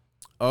moved.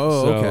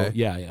 Oh, okay.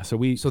 Yeah. So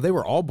they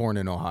were all born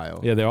in Ohio.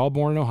 Yeah, they're all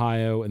born in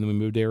Ohio, and then we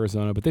moved to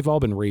Arizona, but they've all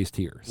been raised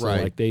here. So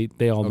like they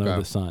all know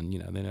the sun,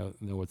 they know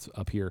what's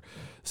up here.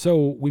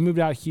 So we moved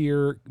back out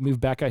here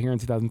in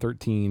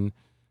 2013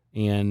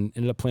 and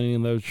ended up planting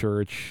another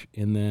church,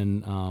 and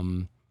then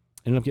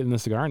ended up getting in the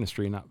cigar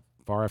industry not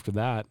far after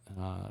that,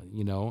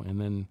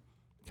 and then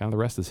kind of the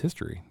rest is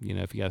history,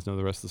 if you guys know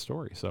the rest of the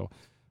story. So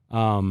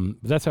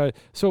that's how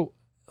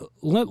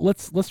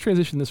let's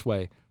transition this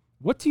way.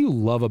 What do you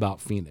love about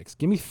Phoenix?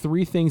 Give me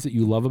 3 things that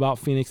you love about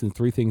Phoenix and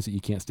 3 things that you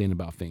can't stand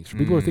about Phoenix. For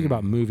people who are thinking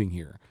about moving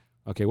here,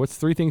 okay, what's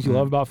 3 things you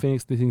love about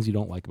Phoenix, 3 things you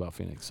don't like about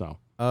Phoenix? So,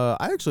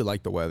 I actually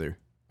like the weather.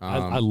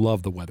 I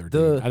love the weather,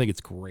 dude. I think it's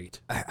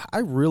great. I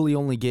really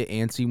only get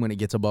antsy when it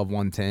gets above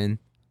 110.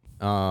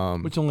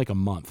 Which is only like a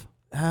month.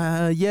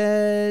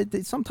 Yeah,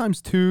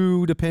 sometimes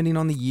 2, depending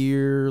on the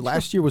year.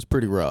 Last year was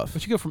pretty rough.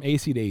 But you go from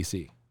AC to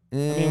AC. I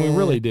mean, we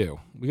really do.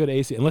 We go to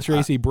AC, unless your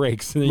AC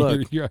breaks,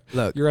 then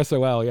you're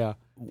SOL, yeah.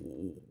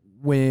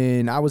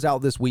 When I was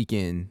out this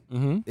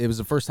weekend, it was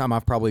the first time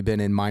I've probably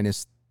been in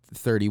minus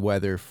 30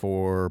 weather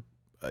for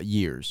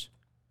years.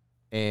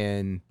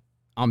 And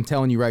I'm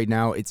telling you right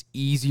now, it's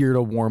easier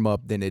to warm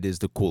up than it is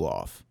to cool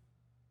off.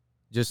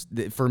 Just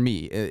for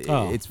me,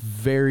 it's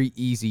very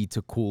easy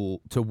to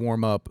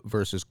warm up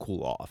versus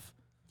cool off.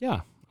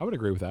 Yeah, I would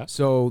agree with that.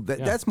 So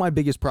that's my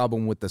biggest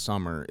problem with the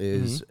summer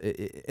is,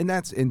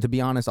 and to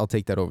be honest, I'll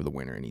take that over the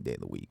winter any day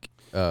of the week.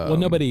 Well,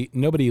 nobody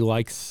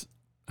likes.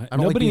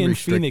 Nobody in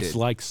Phoenix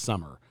likes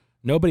summer.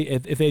 Nobody,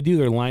 if they do,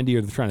 they're lying to you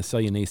or they're trying to sell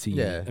you an AC.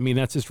 Yeah. I mean,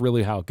 that's just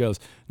really how it goes.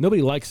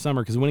 Nobody likes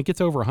summer because when it gets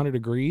over 100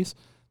 degrees,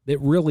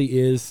 it really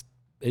is,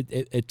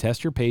 it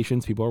tests your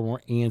patience. People are more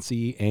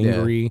antsy,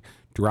 angry,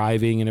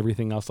 driving and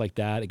everything else like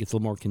that. It gets a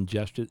little more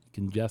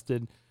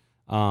congested.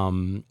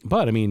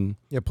 But I mean,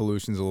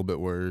 pollution's a little bit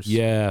worse.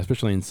 Yeah,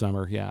 especially in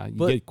summer. Yeah,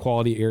 you get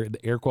quality air.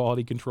 The air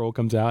quality control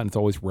comes out and it's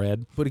always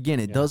red. But again,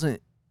 it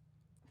doesn't.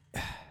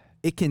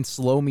 It can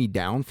slow me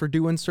down for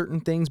doing certain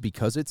things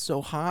because it's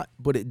so hot,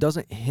 but it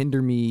doesn't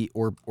hinder me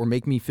or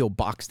make me feel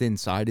boxed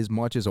inside as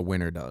much as a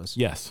winter does.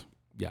 Yes.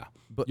 Yeah.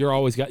 But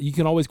you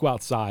can always go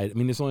outside. I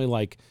mean, it's only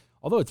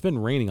although it's been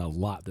raining a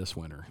lot this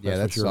winter.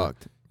 That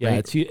sucked. Yeah,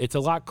 it's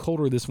a lot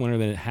colder this winter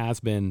than it has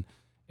been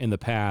in the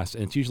past,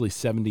 and it's usually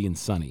 70 and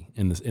sunny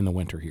in the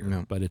winter here.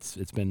 Yeah. But it's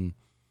been,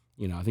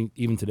 I think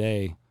even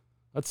today,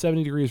 That's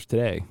 70 degrees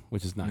today,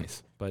 which is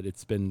nice. But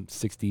it's been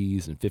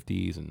 60s and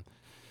 50s, and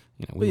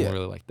we don't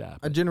really like that.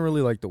 I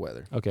generally like the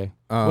weather. Okay.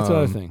 What's the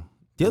other thing?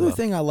 The other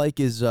thing I like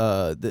is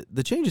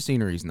the change of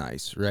scenery is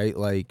nice, right?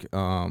 Like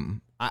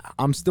I'm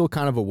still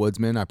kind of a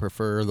woodsman. I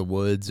prefer the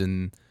woods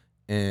and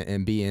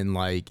being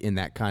like in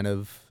that kind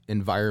of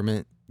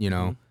environment,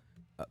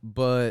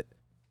 But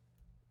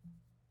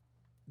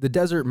the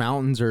desert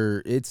mountains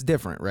it's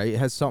different, right? It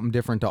has something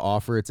different to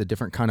offer. It's a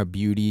different kind of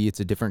beauty. It's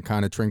a different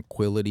kind of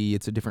tranquility.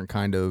 It's a different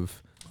kind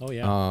of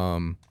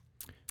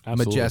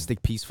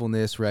majestic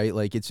peacefulness, right?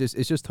 Like it's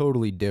just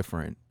totally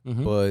different.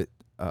 Mm-hmm. But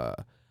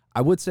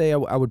I would say I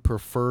would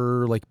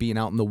prefer like being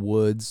out in the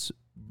woods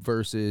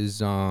versus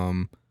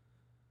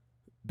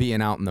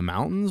being out in the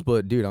mountains.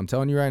 But dude, I'm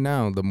telling you right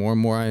now, the more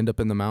and more I end up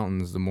in the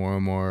mountains, the more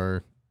and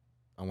more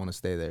I want to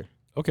stay there.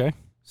 Okay.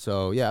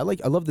 So yeah,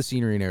 I love the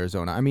scenery in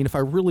Arizona. I mean, if I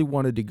really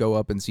wanted to go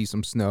up and see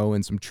some snow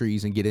and some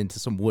trees and get into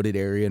some wooded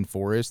area and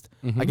forest,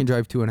 I can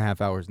drive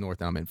 2.5 hours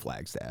north and I'm in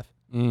Flagstaff.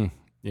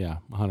 Yeah,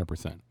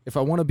 100%. If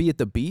I want to be at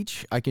the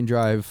beach, I can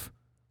drive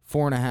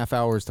 4.5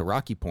 hours to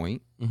Rocky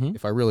Point.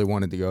 If I really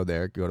wanted to go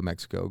there, go to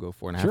Mexico, go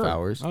 4.5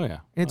 hours. Oh yeah.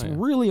 And it's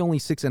really only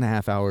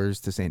 6.5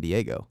 hours to San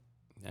Diego.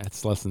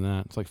 It's less than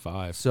that. It's like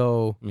 5.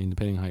 So I mean,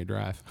 depending on how you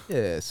drive.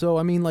 Yeah. So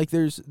I mean, like,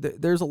 there's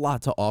a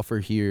lot to offer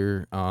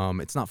here.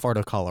 It's not far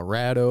to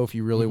Colorado if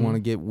you really want to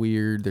get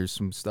weird. There's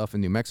some stuff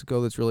in New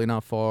Mexico that's really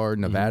not far.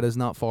 Nevada's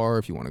not far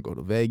if you want to go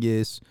to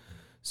Vegas.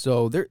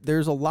 So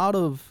there's a lot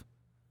of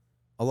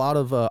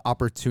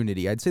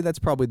opportunity. I'd say that's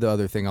probably the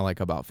other thing I like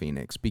about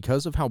Phoenix,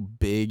 because of how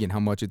big and how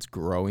much it's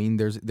growing.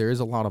 There is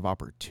a lot of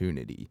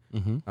opportunity,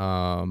 and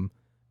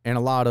a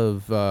lot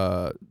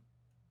of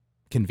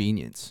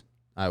convenience.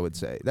 I would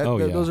say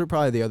those are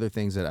probably the other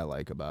things that I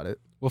like about it.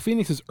 Well,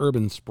 Phoenix is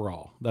urban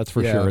sprawl. That's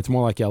for sure. It's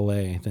more like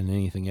LA than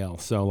anything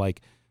else. So like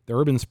the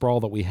urban sprawl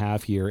that we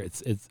have here,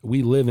 I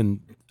live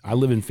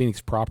in Phoenix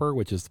proper,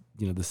 which is,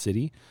 the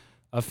city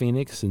of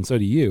Phoenix, and so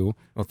do you.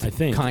 Well, I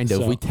think kind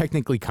of. So, we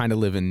technically kind of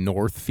live in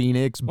North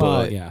Phoenix,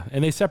 but yeah,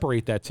 and they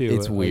separate that too.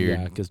 It's weird,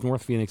 yeah, because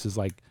North Phoenix is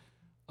like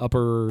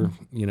upper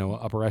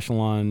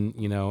echelon,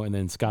 and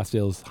then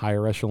Scottsdale's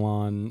higher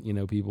echelon,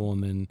 people,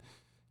 and then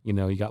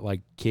you got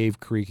like Cave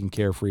Creek and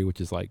Carefree, which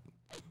is like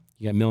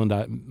you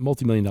got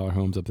multi-million-dollar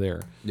homes up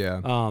there.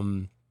 Yeah.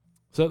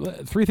 So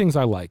 3 things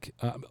I like.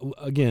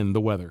 Again,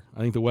 the weather. I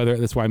think the weather.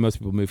 That's why most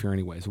people move here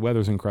anyways. The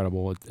weather's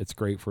incredible. It's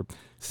great for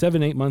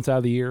 7-8 months out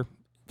of the year.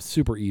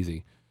 Super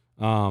easy.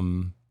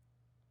 And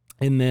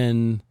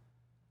then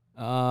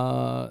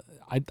I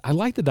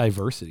like the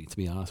diversity, to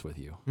be honest with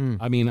you.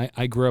 I mean,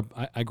 I grew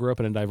up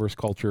in a diverse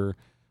culture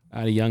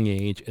at a young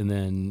age, and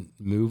then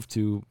moved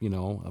to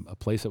a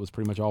place that was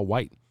pretty much all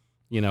white.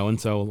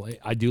 And so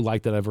I do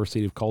like the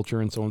diversity of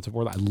culture and so on and so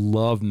forth. I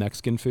love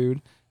Mexican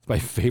food. It's my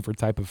favorite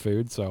type of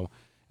food. So, and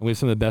we have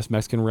some of the best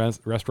Mexican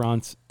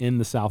restaurants in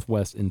the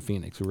Southwest in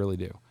Phoenix. We really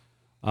do.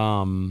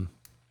 So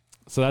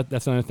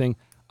that's another thing.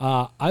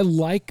 I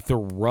like the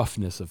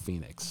roughness of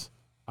Phoenix.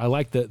 I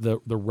like the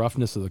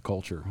roughness of the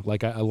culture.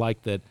 Like I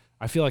like that.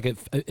 I feel like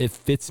it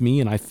fits me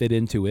and I fit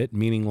into it.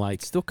 Meaning like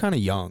it's still kind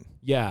of young.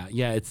 Yeah.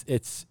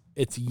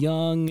 It's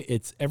young.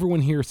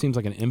 Everyone here seems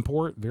like an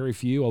import. Very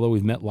few, although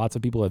we've met lots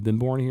of people that have been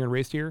born here and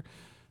raised here.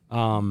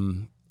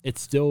 It's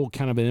still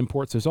kind of an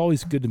import. So it's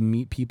always good to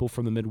meet people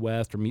from the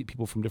Midwest or meet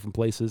people from different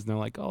places. And they're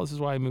like, oh, this is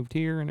why I moved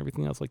here and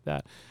everything else like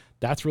that.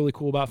 That's really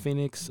cool about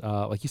Phoenix.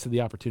 Like you said,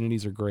 the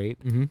opportunities are great.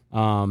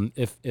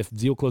 If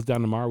Zeal closed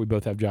down tomorrow, we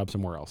both have jobs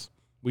somewhere else.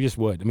 We just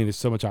would. I mean, there's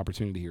so much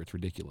opportunity here. It's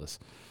ridiculous.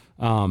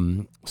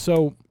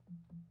 So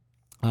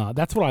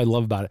that's what I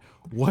love about it.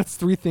 What's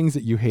 3 things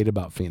that you hate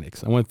about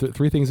Phoenix? I want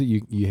 3 things that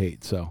you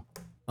hate. So,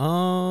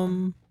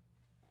 I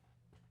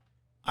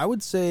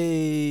would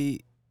say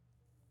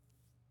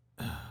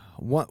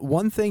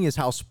one thing is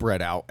how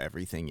spread out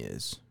everything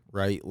is,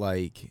 right?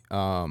 Like,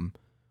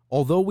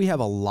 although we have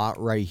a lot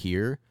right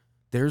here,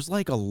 there's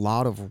like a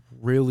lot of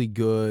really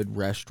good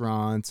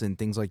restaurants and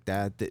things like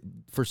that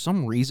for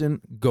some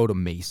reason go to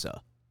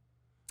Mesa.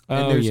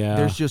 And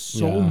there's just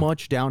so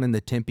much down in the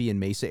Tempe and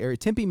Mesa area.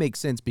 Tempe makes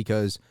sense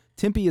because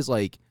Tempe is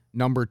like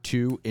number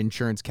 2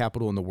 insurance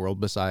capital in the world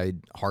beside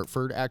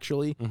Hartford,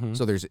 actually.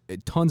 So there's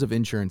tons of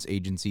insurance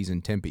agencies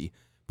in Tempe.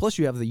 Plus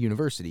you have the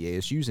university,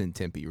 ASU's in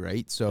Tempe,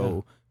 right?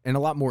 So, and a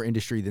lot more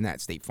industry than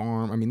that. State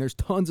Farm. I mean, there's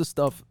tons of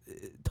stuff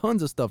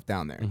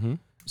down there.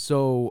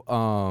 So,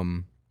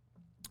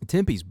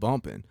 Tempe's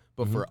bumping.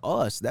 But for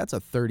us, that's a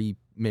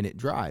 30-minute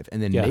drive.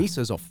 And then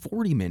Mesa's a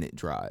 40-minute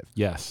drive.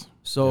 Yes.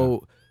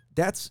 So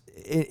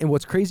and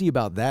what's crazy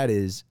about that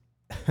is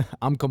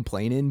I'm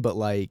complaining, but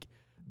like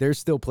there's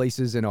still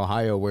places in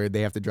Ohio where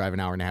they have to drive an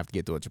hour and a half to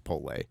get to a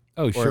Chipotle.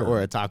 Oh, sure.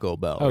 Or a Taco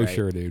Bell. Oh, right?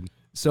 sure, dude.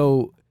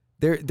 So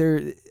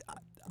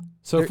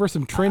So for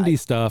some trendy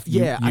stuff,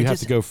 you have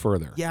to go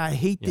further. Yeah, I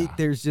hate that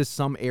there's just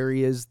some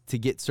areas to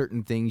get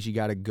certain things you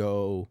got to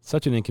go.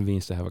 Such an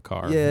inconvenience to have a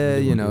car. Yeah,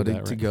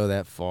 to go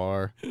that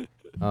far.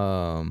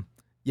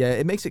 Yeah,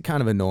 it makes it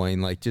kind of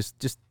annoying. Like just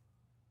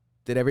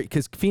that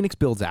because Phoenix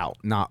builds out,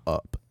 not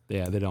up.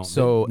 Yeah, they don't.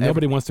 So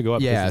nobody wants to go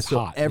up. Yeah, it's so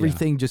hot.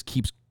 everything just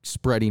keeps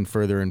spreading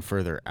further and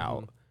further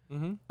out.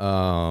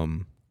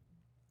 Mm-hmm.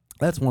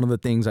 That's one of the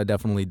things I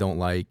definitely don't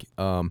like.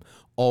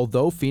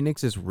 Although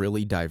Phoenix is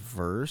really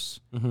diverse,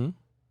 Mm-hmm.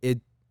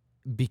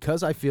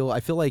 because I feel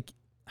like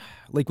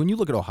when you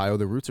look at Ohio,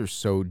 the roots are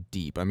so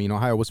deep. I mean,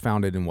 Ohio was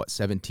founded in what,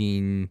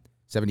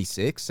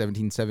 1776,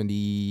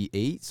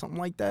 1778, something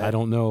like that. I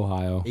don't know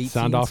Ohio.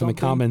 Sound off in the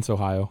comments,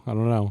 Ohio. I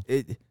don't know.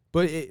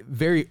 But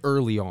very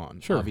early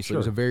on. Sure, obviously, it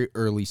was a very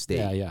early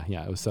state.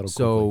 Yeah. It was settled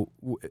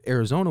quickly.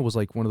 Arizona was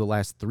like one of the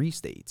last 3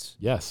 states.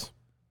 Yes.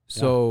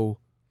 So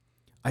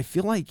I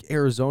feel like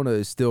Arizona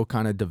is still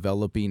kind of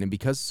developing, and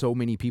because so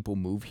many people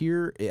move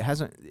here,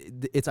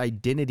 its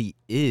identity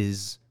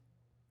is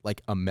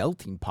like a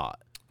melting pot.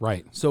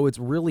 Right. So it's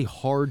really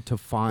hard to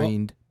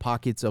find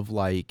pockets of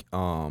like,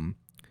 and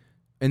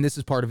this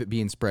is part of it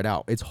being spread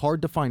out. It's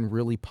hard to find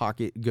really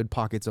good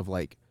pockets of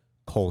like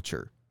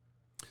culture.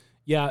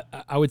 Yeah,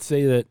 I would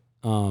say that.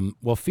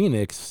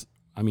 Phoenix.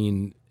 I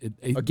mean,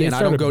 again,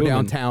 I don't go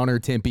downtown or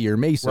Tempe or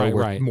Mesa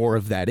where more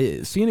of that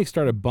is. Phoenix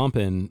started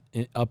bumping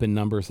up in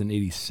numbers in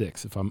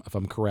 '86, if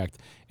I'm correct,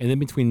 and then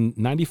between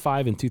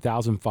 '95 and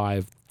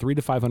 2005, 300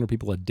 to 500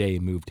 people a day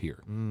moved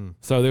here.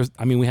 So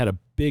we had a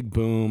big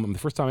boom. The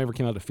first time I ever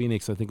came out to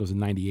Phoenix, I think it was in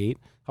 '98.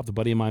 Helped a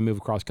buddy of mine move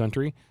across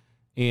country,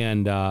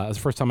 and it was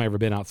the first time I ever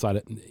been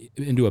outside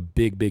into a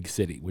big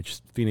city, which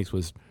Phoenix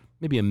was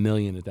maybe 1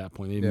 million at that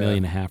point, maybe 1.5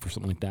 million or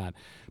something like that.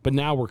 But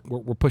now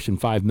we're pushing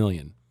 5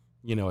 million.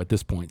 At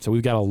this point. So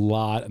we've got a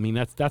lot. I mean,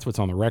 that's what's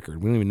on the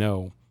record. We don't even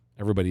know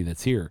everybody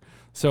that's here.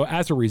 So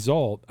as a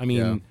result, I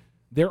mean,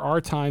 there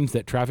are times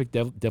that traffic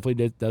definitely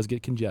does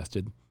get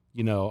congested,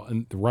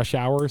 and the rush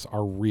hours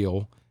are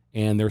real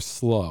and they're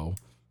slow.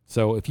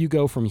 So if you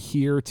go from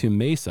here to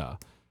Mesa,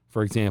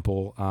 for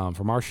example,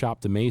 from our shop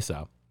to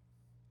Mesa,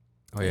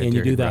 and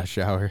you do that rush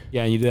hour.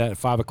 Yeah, and you do that at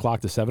 5 o'clock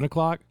to 7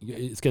 o'clock,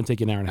 it's going to take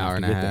you an hour and a half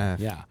to get there.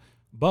 Yeah.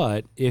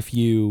 But if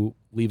you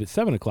leave at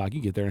 7 o'clock,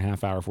 you get there in a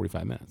half hour,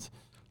 45 minutes.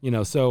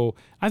 So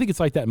I think it's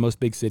like that in most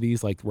big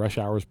cities, like rush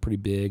hour is pretty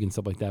big and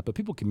stuff like that, but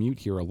people commute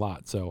here a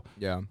lot. So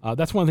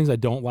that's one of the things I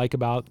don't like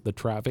about the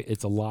traffic.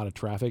 It's a lot of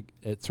traffic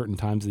at certain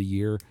times of the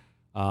year.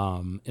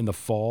 In the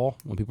fall,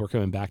 when people are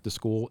coming back to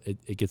school,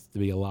 it gets to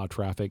be a lot of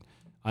traffic.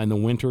 In the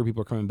winter,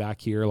 people are coming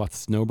back here. Lots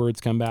of snowbirds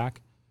come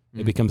back.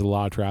 It becomes a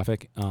lot of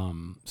traffic.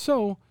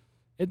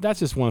 That's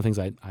just one of the things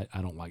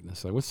I don't like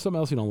necessarily. What's something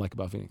else you don't like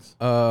about Phoenix?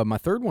 My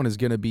third one is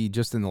going to be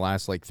just in the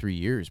last 3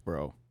 years,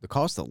 bro. The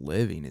cost of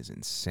living is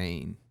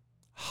insane.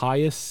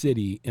 Highest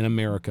city in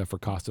America for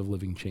cost of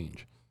living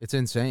change. It's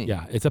insane.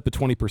 Yeah, it's up to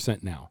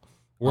 20% now.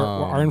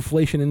 Our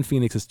inflation in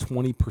Phoenix is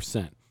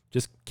 20%.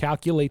 Just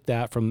calculate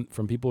that from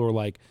people who are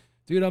like,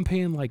 dude, I'm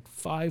paying like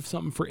 $5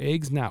 something for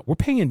eggs now. We're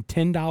paying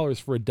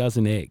 $10 for a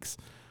dozen eggs,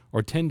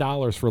 or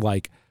 $10 for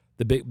like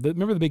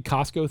remember the big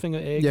Costco thing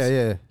of eggs?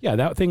 Yeah.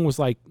 That thing was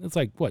it's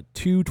like what,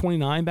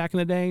 $2.29 back in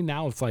the day.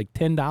 Now it's like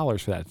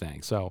 $10 for that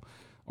thing. So,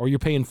 or you're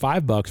paying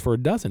 $5 for a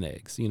dozen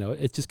eggs.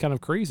 It's just kind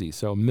of crazy.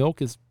 So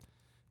milk is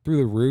through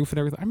the roof and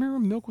everything. I remember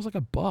milk was like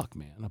 $1,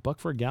 man, $1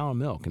 for a gallon of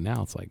milk, and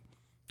now it's like,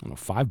 I don't know,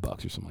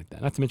 $5 or something like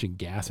that. Not to mention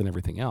gas and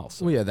everything else.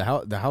 So. Well, yeah,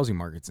 the housing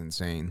market's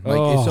insane.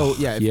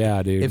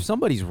 Dude. If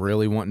somebody's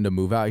really wanting to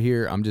move out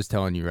here, I'm just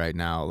telling you right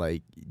now,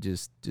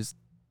 just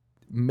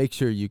make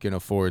sure you can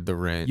afford the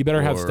rent. You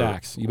better have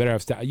stacks.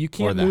 You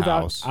can't move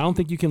out. I don't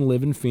think you can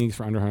live in Phoenix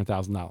for under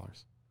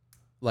 $100,000.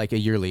 Like a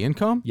yearly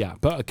income? Yeah,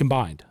 but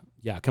combined.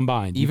 Yeah,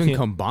 combined. Even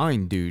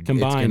combined, dude. It's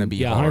gonna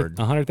be hard.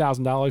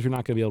 $100,000, you're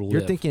not gonna be able to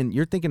live.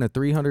 You're thinking a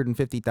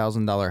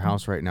 $350,000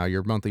 house right now.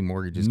 Your monthly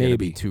mortgage is gonna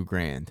be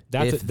 $2,000.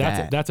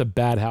 That's a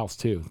bad house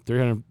too.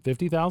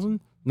 $350,000,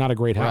 not a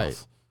great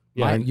house.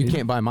 Yeah, you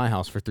can't buy my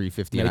house for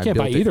 $350,000. Yeah, you can't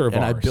buy either of ours.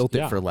 And I built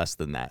it for less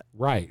than that.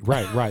 Right.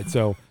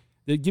 So,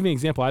 give me an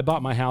example. I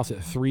bought my house at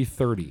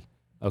 $330,000.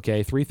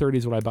 Okay, $330,000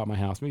 is what I bought my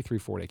house. Maybe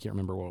 $340,000. I can't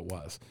remember what it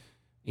was,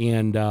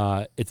 and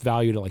it's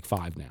valued at like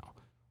 $5,000 now.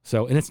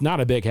 So, and it's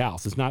not a big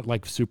house. It's not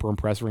like super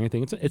impressive or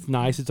anything. It's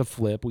nice. It's a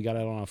flip. We got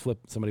it on a flip.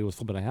 Somebody was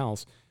flipping a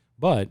house,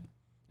 but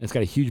it's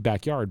got a huge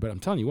backyard. But I'm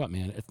telling you what,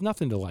 man, it's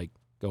nothing to like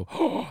go,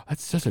 oh,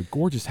 that's such a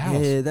gorgeous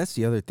house. Yeah, that's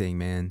the other thing,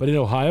 man. But in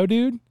Ohio,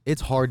 dude,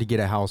 it's hard to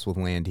get a house with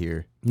land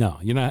here. No,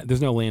 you're not.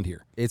 There's no land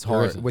here. It's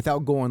hard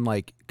without going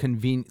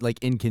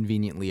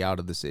inconveniently out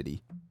of the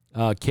city.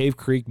 Cave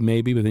Creek,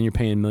 maybe, but then you're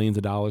paying millions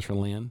of dollars for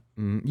land.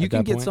 You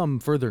can get some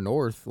further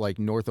north, like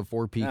north of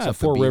Four Peaks, up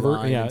Four the River,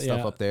 and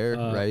stuff up there,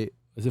 right?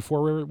 Is it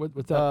Four River?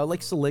 What's that?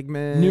 Like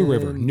Seligman. New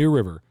River. New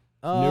River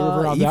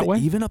out that way?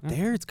 Even up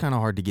there, it's kind of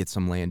hard to get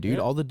some land, dude. Yeah.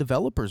 All the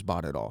developers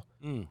bought it all.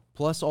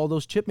 Plus all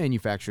those chip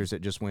manufacturers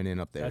that just went in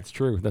up there. That's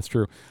true.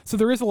 So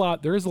there is a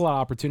lot of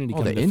opportunity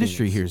coming. The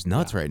industry here is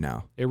nuts right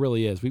now. It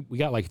really is. We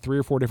got like 3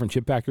 or 4 different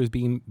chip factories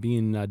being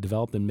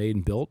developed and made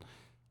and built.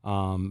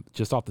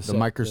 Just off the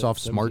Microsoft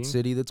Smart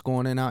City that's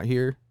going in out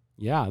here.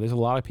 Yeah, there's a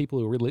lot of people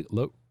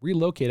who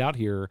relocate out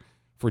here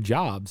for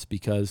jobs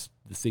because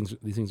these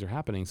things are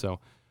happening. So,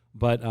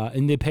 but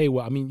and they pay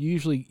well. I mean, you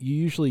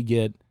usually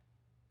get,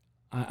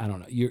 I don't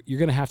know. You're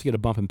going to have to get a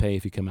bump in pay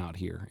if you come out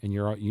here, and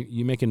you're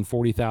making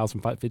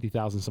 $40,000,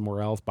 $50,000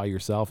 somewhere else by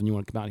yourself, and you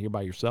want to come out here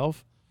by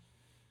yourself.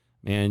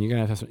 man, you're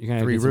gonna have to, you're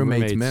gonna 3 have to get some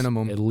roommates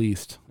minimum. At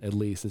least.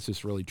 It's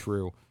just really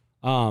true.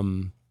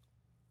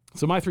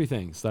 So my 3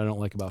 things that I don't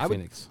like about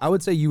Phoenix. I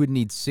would say you would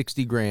need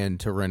 60 grand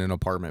to rent an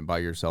apartment by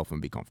yourself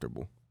and be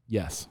comfortable.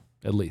 Yes,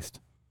 at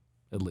least.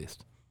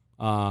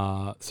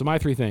 So my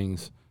 3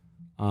 things.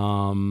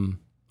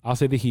 I'll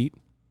say the heat.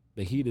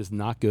 The heat is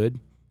not good,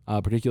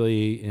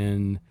 particularly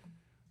in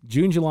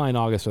June, July, and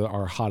August are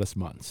our hottest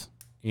months,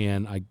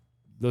 and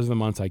those are the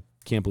months I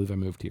can't believe I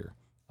moved here.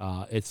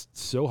 It's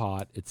so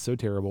hot. It's so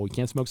terrible. We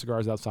can't smoke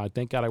cigars outside.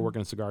 Thank God I work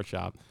in a cigar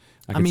shop.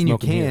 I mean, you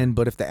can,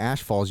 but if the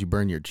ash falls, you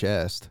burn your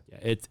chest.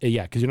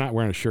 Yeah, because you're not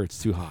wearing a shirt.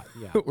 It's too hot.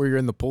 Yeah. Or you're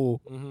in the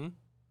pool. Mm-hmm.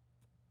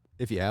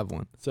 If you have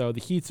one. So the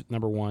heat's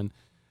number 1.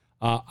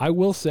 I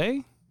will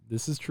say,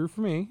 this is true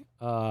for me,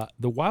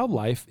 the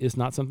wildlife is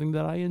not something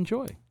that I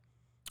enjoy.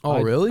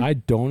 Oh, really? I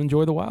don't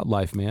enjoy the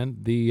wildlife, man.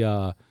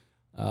 The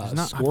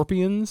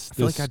scorpions. I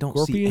feel like I don't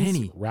see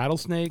any.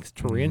 Rattlesnakes,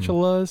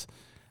 tarantulas.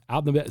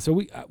 Out in the bed.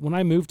 So when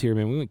I moved here,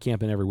 man, we went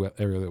camping every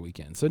other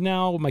weekend. So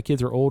now my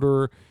kids are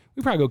older.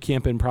 We probably go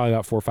camping probably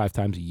about 4 or 5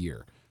 times a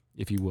year,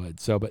 if you would.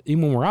 So, but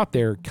even when we're out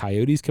there,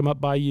 coyotes come up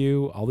by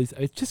you. All these,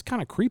 it's just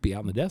kind of creepy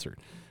out in the desert,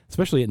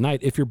 especially at night.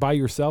 If you're by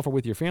yourself or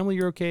with your family,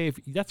 you're okay.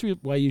 That's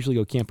why I usually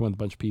go camping with a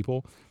bunch of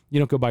people. You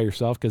don't go by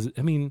yourself because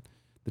I mean,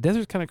 the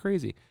desert's kind of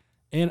crazy.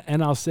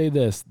 And I'll say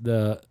this: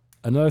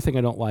 another thing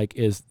I don't like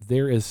is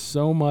there is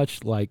so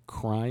much like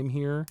crime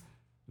here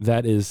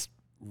that is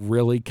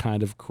really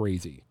kind of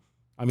crazy.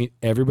 I mean,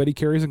 everybody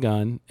carries a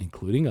gun,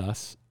 including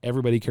us.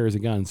 Everybody carries a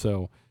gun.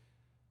 So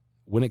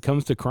when it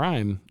comes to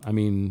crime, I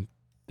mean,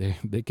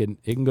 it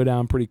can go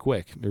down pretty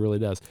quick. It really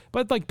does.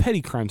 But like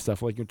petty crime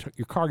stuff, like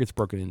your car gets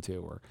broken into,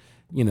 or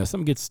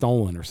something gets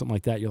stolen or something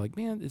like that. You're like,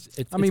 man, it's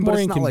more but it's not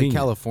like inconvenient.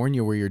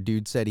 California where your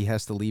dude said he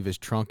has to leave his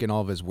trunk and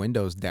all of his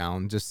windows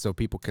down just so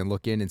people can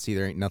look in and see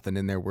there ain't nothing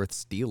in there worth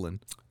stealing.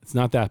 It's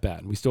not that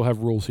bad. We still have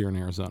rules here in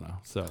Arizona.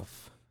 So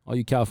all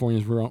you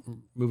Californians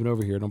moving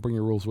over here, don't bring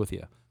your rules with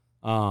you.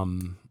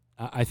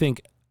 I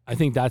think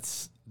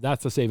that's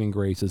a saving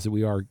grace is that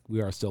we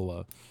are still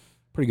a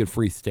pretty good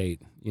free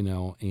state,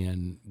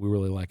 and we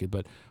really like it.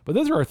 But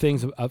those are our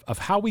things of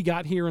how we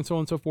got here and so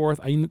on and so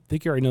forth. I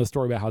think you already know the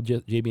story about how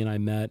JB and I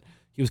met.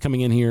 He was coming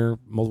in here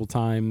multiple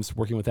times,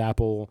 working with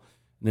Apple,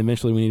 and then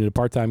eventually we needed a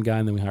part-time guy,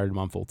 and then we hired him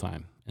on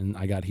full-time. And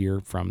I got here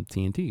from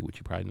TNT, which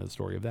you probably know the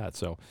story of that.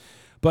 So,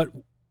 but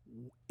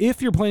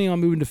if you're planning on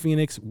moving to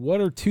Phoenix,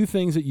 what are 2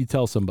 things that you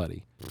tell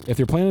somebody? If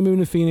they're planning on moving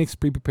to Phoenix,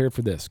 be prepared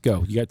for this.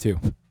 Go. You got 2.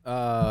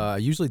 I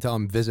usually tell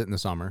them visit in the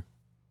summer.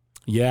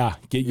 Yeah,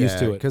 get used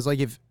to it. Because like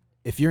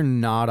if you're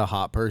not a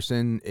hot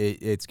person,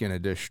 it's gonna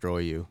destroy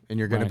you, and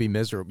you're gonna be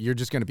miserable. You're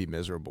just gonna be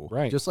miserable,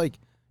 right? Just like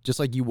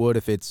you would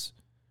if it's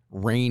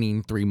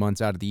raining 3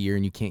 months out of the year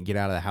and you can't get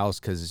out of the house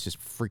because it's just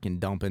freaking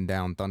dumping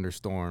down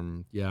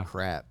thunderstorm.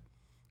 Crap.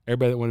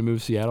 Everybody that wanted to move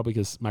to Seattle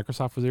because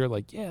Microsoft was there,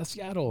 like, yeah,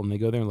 Seattle, and they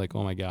go there and like,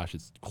 oh my gosh,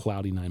 it's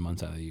cloudy 9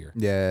 months out of the year.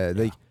 Yeah.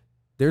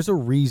 There's a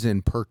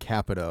reason per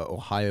capita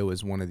Ohio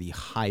is one of the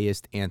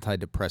highest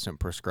antidepressant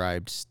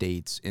prescribed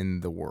states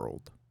in the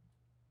world.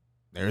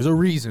 There's a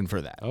reason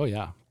for that. Oh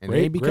yeah, and it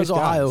ain't because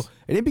Ohio.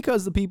 It ain't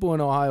because the people in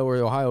Ohio or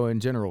Ohio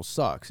in general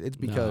sucks. It's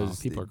because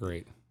people are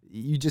great.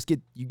 You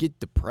get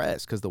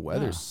depressed because the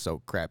weather's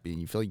so crappy and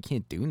you feel like you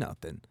can't do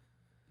nothing.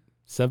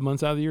 7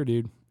 months out of the year,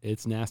 dude,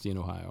 it's nasty in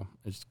Ohio.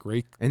 It's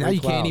great. And now great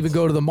you clouds. Can't even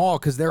go to the mall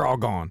because they're all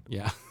gone.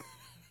 Yeah,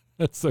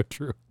 that's so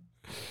true.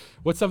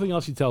 What's something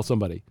else you tell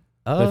somebody?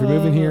 If you're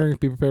moving here,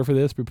 be prepared for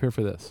this. Prepare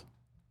for this.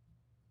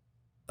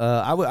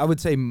 I would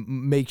say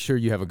make sure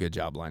you have a good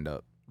job lined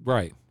up.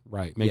 Right.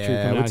 Make sure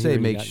you're coming I would out say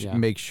here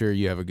make sure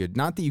you have a good.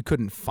 Not that you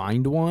couldn't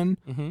find one,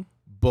 mm-hmm.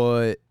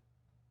 but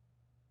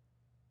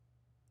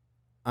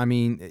I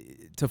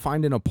mean, to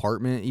find an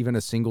apartment, even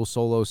a single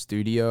solo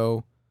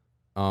studio,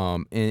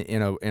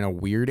 in a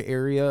weird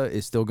area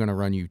is still going to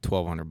run you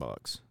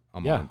 $1,200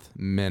 a month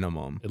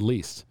minimum, at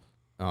least.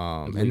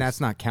 And that's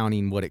not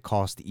counting what it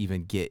costs to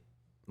even get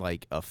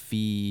like a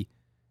fee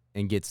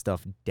and get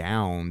stuff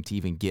down to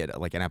even get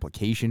like an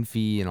application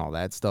fee and all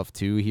that stuff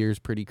too. Here's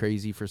pretty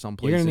crazy for some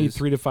places. You're gonna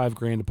need $3,000 to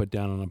 $5,000 to put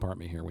down on an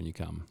apartment here when you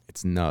come.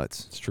 It's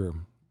nuts. It's true.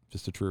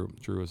 Just a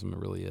truism. It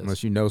really is.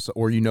 Unless you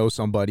know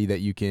somebody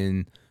that you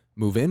can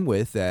move in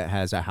with that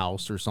has a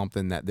house or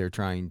something that they're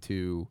trying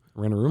to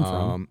rent a room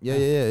from.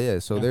 Yeah.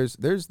 So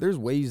there's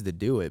ways to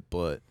do it,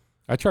 but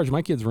I charge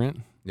my kids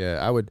rent.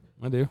 Yeah, I would.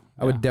 I do.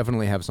 I would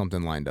definitely have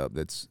something lined up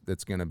that's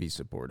gonna be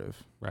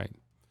supportive. Right.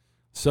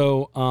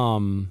 So,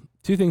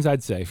 2 things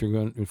I'd say if you're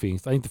going to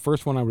Phoenix. I think the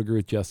first one I would agree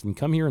with Justin.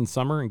 Come here in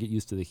summer and get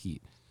used to the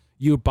heat.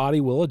 Your body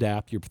will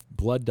adapt. Your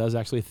blood does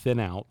actually thin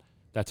out.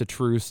 That's a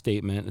true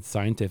statement. It's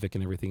scientific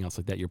and everything else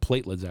like that. Your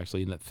platelets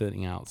actually end up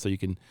thinning out so you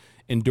can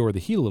endure the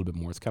heat a little bit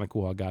more. It's kind of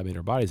cool how God made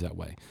our bodies that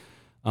way.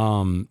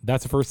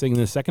 That's the first thing.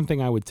 And the second thing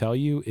I would tell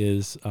you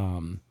is,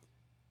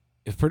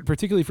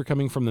 particularly if you're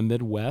coming from the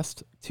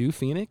Midwest to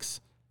Phoenix,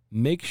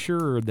 make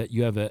sure that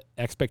you have an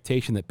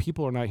expectation that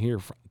people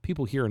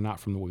here are not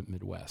from the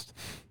Midwest.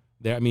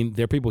 There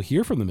are people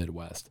here from the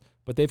Midwest,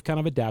 but they've kind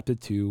of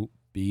adapted to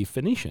be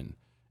Phoenician.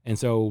 And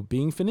so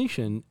being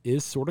Phoenician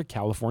is sort of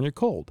California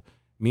cold,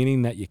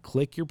 meaning that you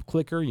click your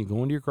clicker, you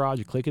go into your garage,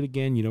 you click it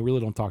again, you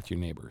really don't talk to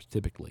your neighbors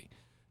typically.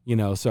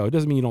 So it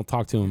doesn't mean you don't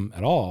talk to them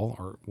at all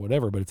or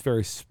whatever, but it's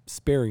very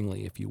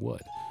sparingly if you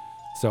would.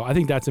 So I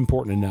think that's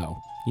important to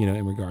know,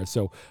 in regards.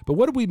 So, but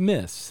what did we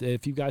miss?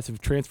 If you guys have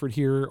transferred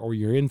here or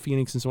you're in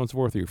Phoenix and so on and so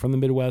forth, or you're from the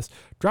Midwest,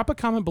 drop a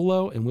comment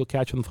below and we'll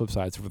catch you on the flip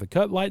side. So for the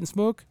Cut, Light, and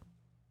Smoke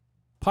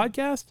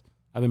podcast,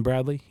 I've been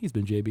Bradley. He's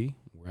been JB.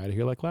 We're out of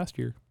here like last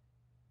year.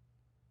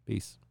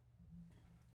 Peace.